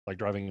shoulder, like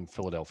driving in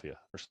Philadelphia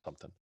or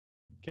something.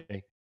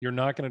 Okay. You're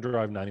not going to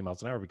drive 90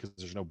 miles an hour because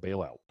there's no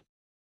bailout.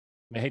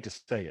 I hate to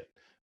say it,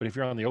 but if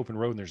you're on the open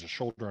road and there's a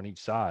shoulder on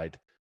each side,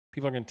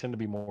 people are going to tend to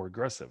be more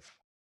aggressive,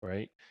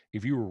 right?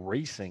 If you were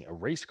racing a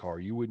race car,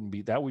 you wouldn't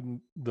be, that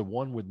wouldn't, the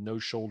one with no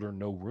shoulder,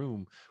 no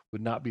room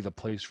would not be the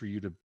place for you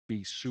to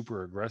be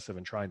super aggressive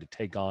and trying to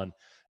take on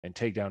and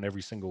take down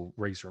every single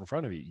racer in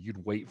front of you.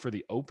 You'd wait for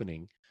the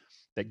opening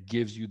that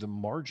gives you the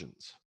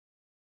margins.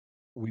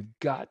 We've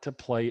got to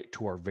play it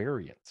to our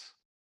variance.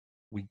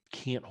 We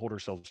can't hold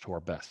ourselves to our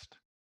best.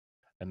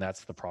 And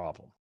that's the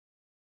problem.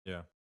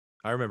 Yeah.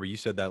 I remember you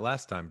said that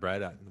last time,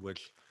 Brett,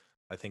 which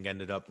I think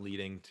ended up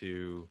leading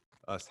to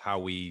us how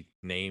we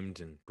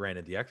named and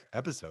branded the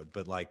episode.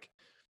 But like,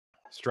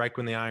 strike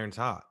when the iron's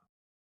hot,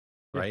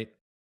 right?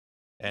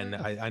 And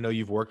I know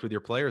you've worked with your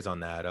players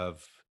on that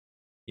of,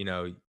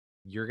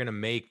 you're going to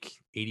make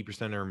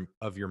 80%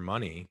 of your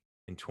money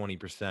in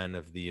 20%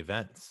 of the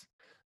events.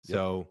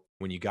 So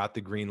when you got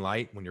the green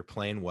light, when you're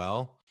playing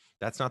well,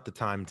 that's not the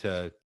time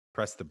to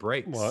press the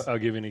brakes. Well, I'll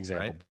give you an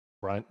example.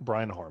 Right?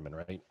 Brian Harmon,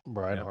 right?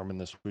 Brian Harmon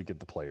this week at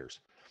the Players.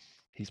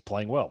 He's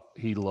playing well.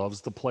 He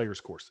loves the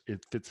Players course.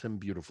 It fits him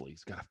beautifully.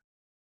 He's got a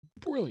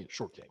brilliant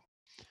short game.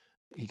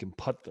 He can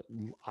putt the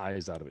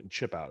eyes out of it and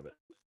chip out of it.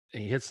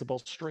 And he hits the ball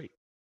straight.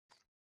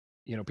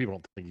 People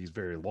don't think he's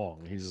very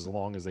long. He's as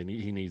long as he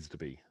needs to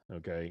be.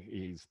 Okay.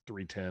 He's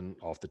 310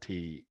 off the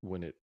tee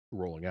when it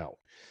rolling out.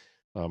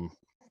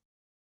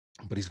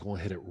 But he's going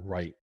to hit it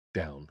right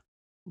down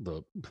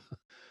the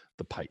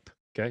pipe.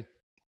 Okay.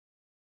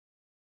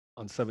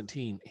 On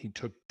 17, he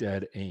took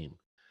dead aim.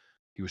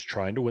 He was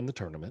trying to win the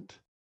tournament.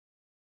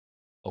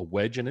 A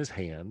wedge in his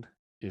hand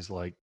is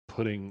like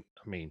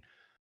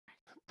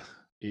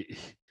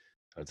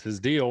that's his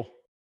deal.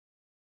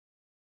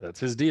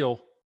 That's his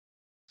deal.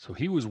 So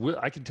he was,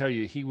 I can tell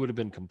you, he would have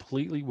been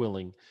completely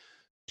willing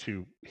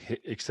to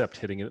accept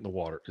hitting it in the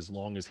water as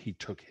long as he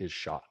took his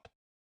shot.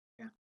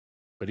 Yeah.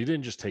 But he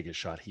didn't just take his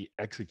shot, he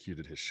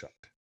executed his shot.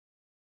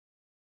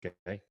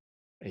 Okay.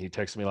 And he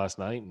texted me last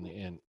night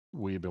and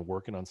we had been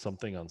working on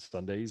something on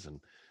Sundays, and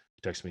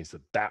he texted me and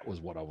said, that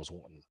was what I was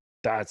wanting.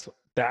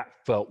 That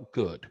felt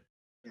good.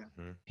 Yeah.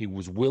 Mm-hmm. He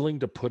was willing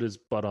to put his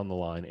butt on the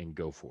line and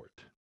go for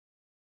it.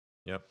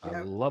 Yep.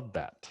 I love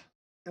that.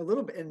 A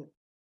little bit. And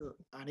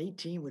on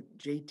 18 with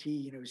JT,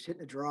 he was hitting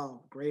the draw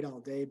great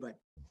all day, but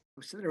I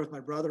was sitting there with my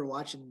brother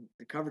watching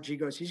the coverage. He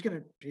goes, he's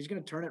gonna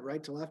turn it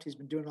right to left. He's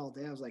been doing it all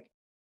day. I was like,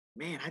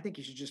 man, I think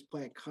he should just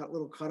play a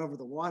little cut over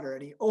the water.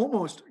 And he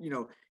almost,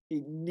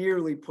 he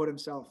nearly put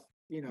himself,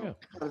 out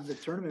of the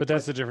tournament. But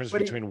that's the difference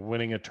between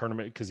winning a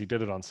tournament, because he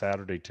did it on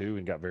Saturday too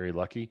and got very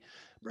lucky.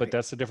 Right. But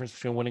that's the difference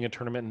between winning a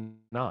tournament and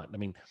not. I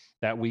mean,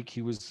 that week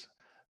he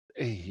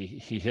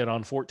hit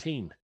on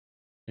 14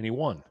 and he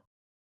won.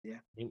 Yeah.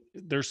 I mean,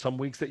 there's some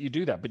weeks that you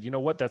do that, but you know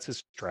what? That's his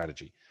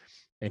strategy.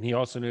 And he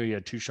also knew he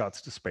had 2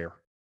 shots to spare.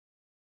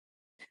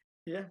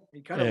 Yeah, he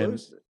kind of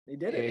lose. He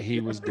did it. He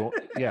was going.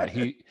 Yeah,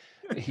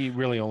 he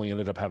really only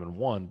ended up having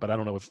 1. But I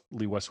don't know if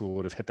Lee Westwood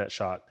would have hit that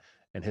shot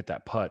and hit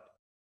that putt.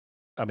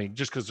 I mean,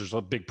 just because there's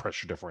a big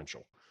pressure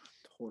differential.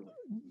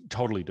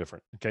 Totally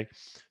different. Okay,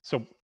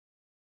 so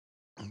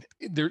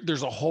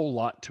there's a whole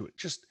lot to it.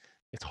 Just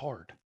it's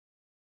hard,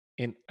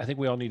 and I think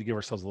we all need to give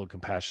ourselves a little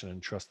compassion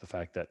and trust the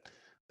fact that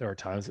there are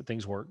times that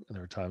things work and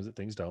there are times that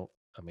things don't.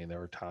 I mean,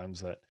 there are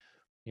times that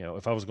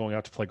if I was going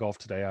out to play golf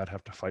today, I'd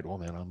have to fight. Oh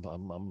man,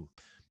 I'm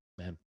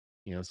man,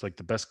 it's like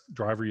the best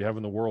driver you have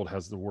in the world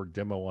has the word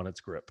demo on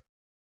its grip.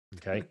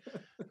 Okay.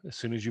 As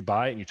soon as you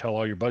buy it and you tell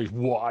all your buddies,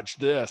 watch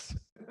this,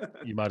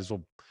 you might as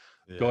well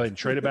go ahead and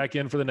trade it back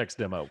in for the next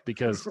demo,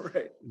 because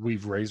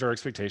we've raised our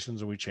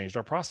expectations and we changed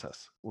our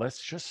process.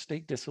 Let's just stay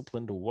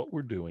disciplined to what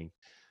we're doing,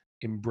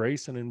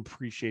 embrace and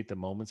appreciate the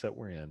moments that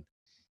we're in,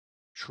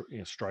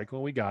 strike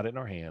when we got it in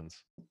our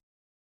hands.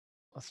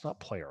 Let's not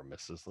play our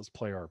misses. Let's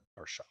play our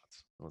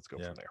shots. Let's go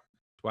from there.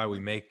 Why we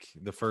make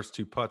the first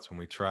 2 putts when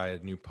we try a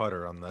new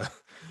putter on the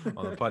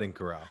putting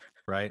corral,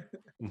 right?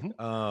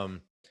 Mm-hmm.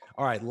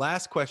 All right,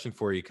 last question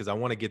for you, because I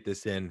want to get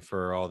this in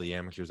for all the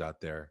amateurs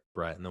out there,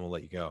 Brett, and then we'll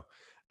let you go.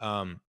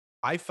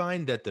 I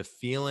find that the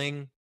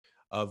feeling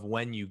of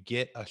when you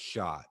get a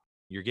shot,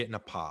 you're getting a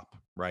pop,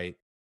 right,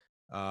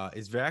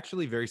 is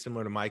actually very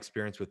similar to my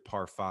experience with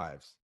par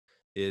 5s.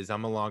 Is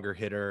I'm a longer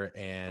hitter,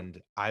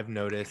 and I've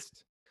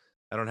noticed,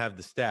 I don't have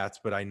the stats,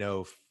 but I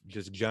know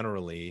just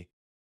generally,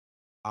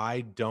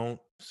 I don't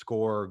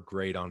score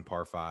great on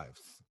par 5s.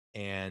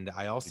 And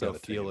I also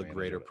feel a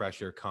greater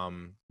pressure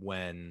come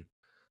when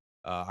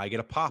I get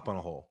a pop on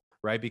a hole,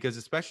 right? Because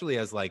especially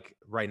as like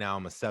right now,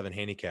 I'm a 7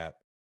 handicap,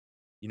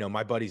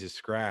 my buddy's a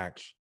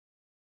scratch.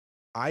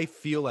 I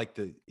feel like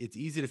it's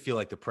easy to feel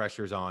like the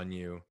pressure's on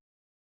you,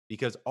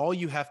 because all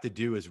you have to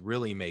do is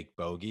really make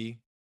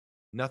bogey.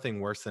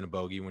 Nothing worse than a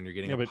bogey when you're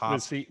getting a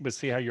pop. But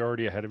see how you're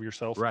already ahead of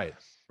yourself. Right.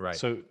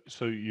 So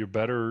you're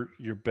better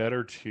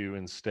to,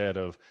 instead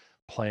of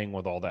playing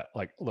with all that.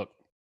 Like, look,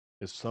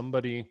 if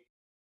somebody's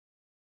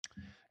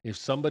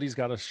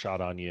got a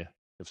shot on you,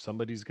 it's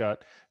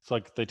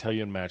like they tell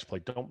you in match play,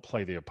 don't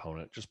play the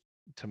opponent. Just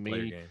to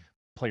me,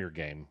 play your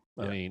game.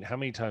 I mean, how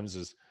many times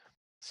is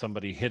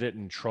somebody hit it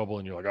in trouble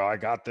and you're like, oh, I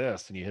got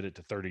this, and you hit it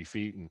to 30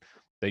 feet and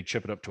they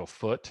chip it up to a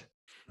foot,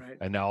 Right.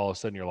 and now all of a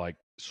sudden you're like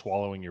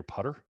swallowing your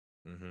putter.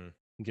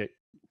 Okay,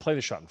 play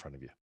the shot in front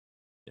of you.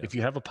 If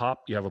you have a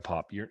pop, you have a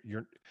pop.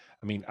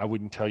 I mean, I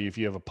wouldn't tell you if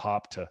you have a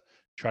pop to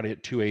try to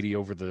hit 280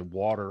 over the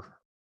water.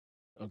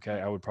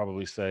 Okay, I would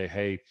probably say,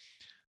 hey,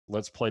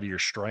 let's play to your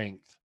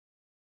strength.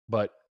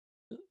 But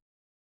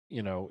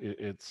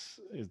it's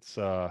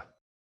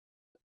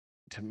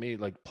to me,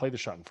 like, play the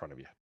shot in front of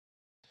you.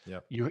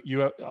 You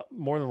have,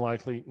 more than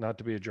likely, not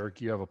to be a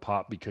jerk, you have a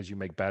pop because you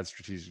make bad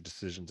strategic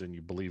decisions and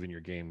you believe in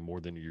your game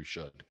more than you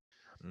should.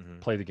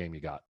 Play the game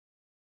you got.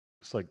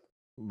 It's like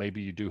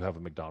maybe you do have a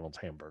McDonald's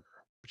hamburger,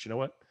 but you know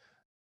what?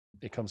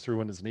 It comes through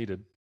when it's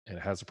needed and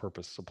it has a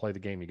purpose. So play the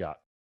game you got.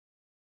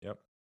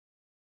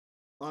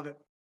 Love it.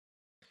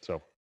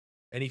 So,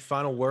 any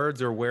final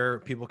words or where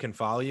people can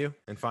follow you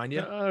and find you?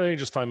 You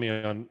just find me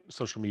on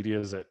social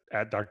medias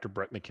at Dr.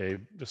 Bhrett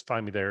McCabe. Just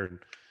find me there.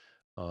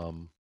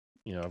 And,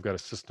 I've got a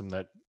system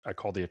that I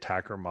call the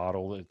attacker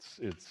model.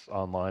 It's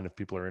online. If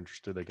people are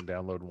interested, they can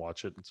download and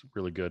watch it. It's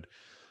really good.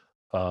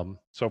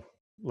 So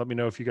let me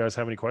know if you guys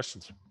have any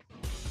questions.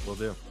 Will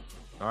do.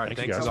 All right. Thank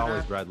Thanks you, as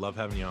always, Brad. Love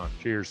having you on.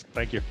 Cheers.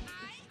 Thank you.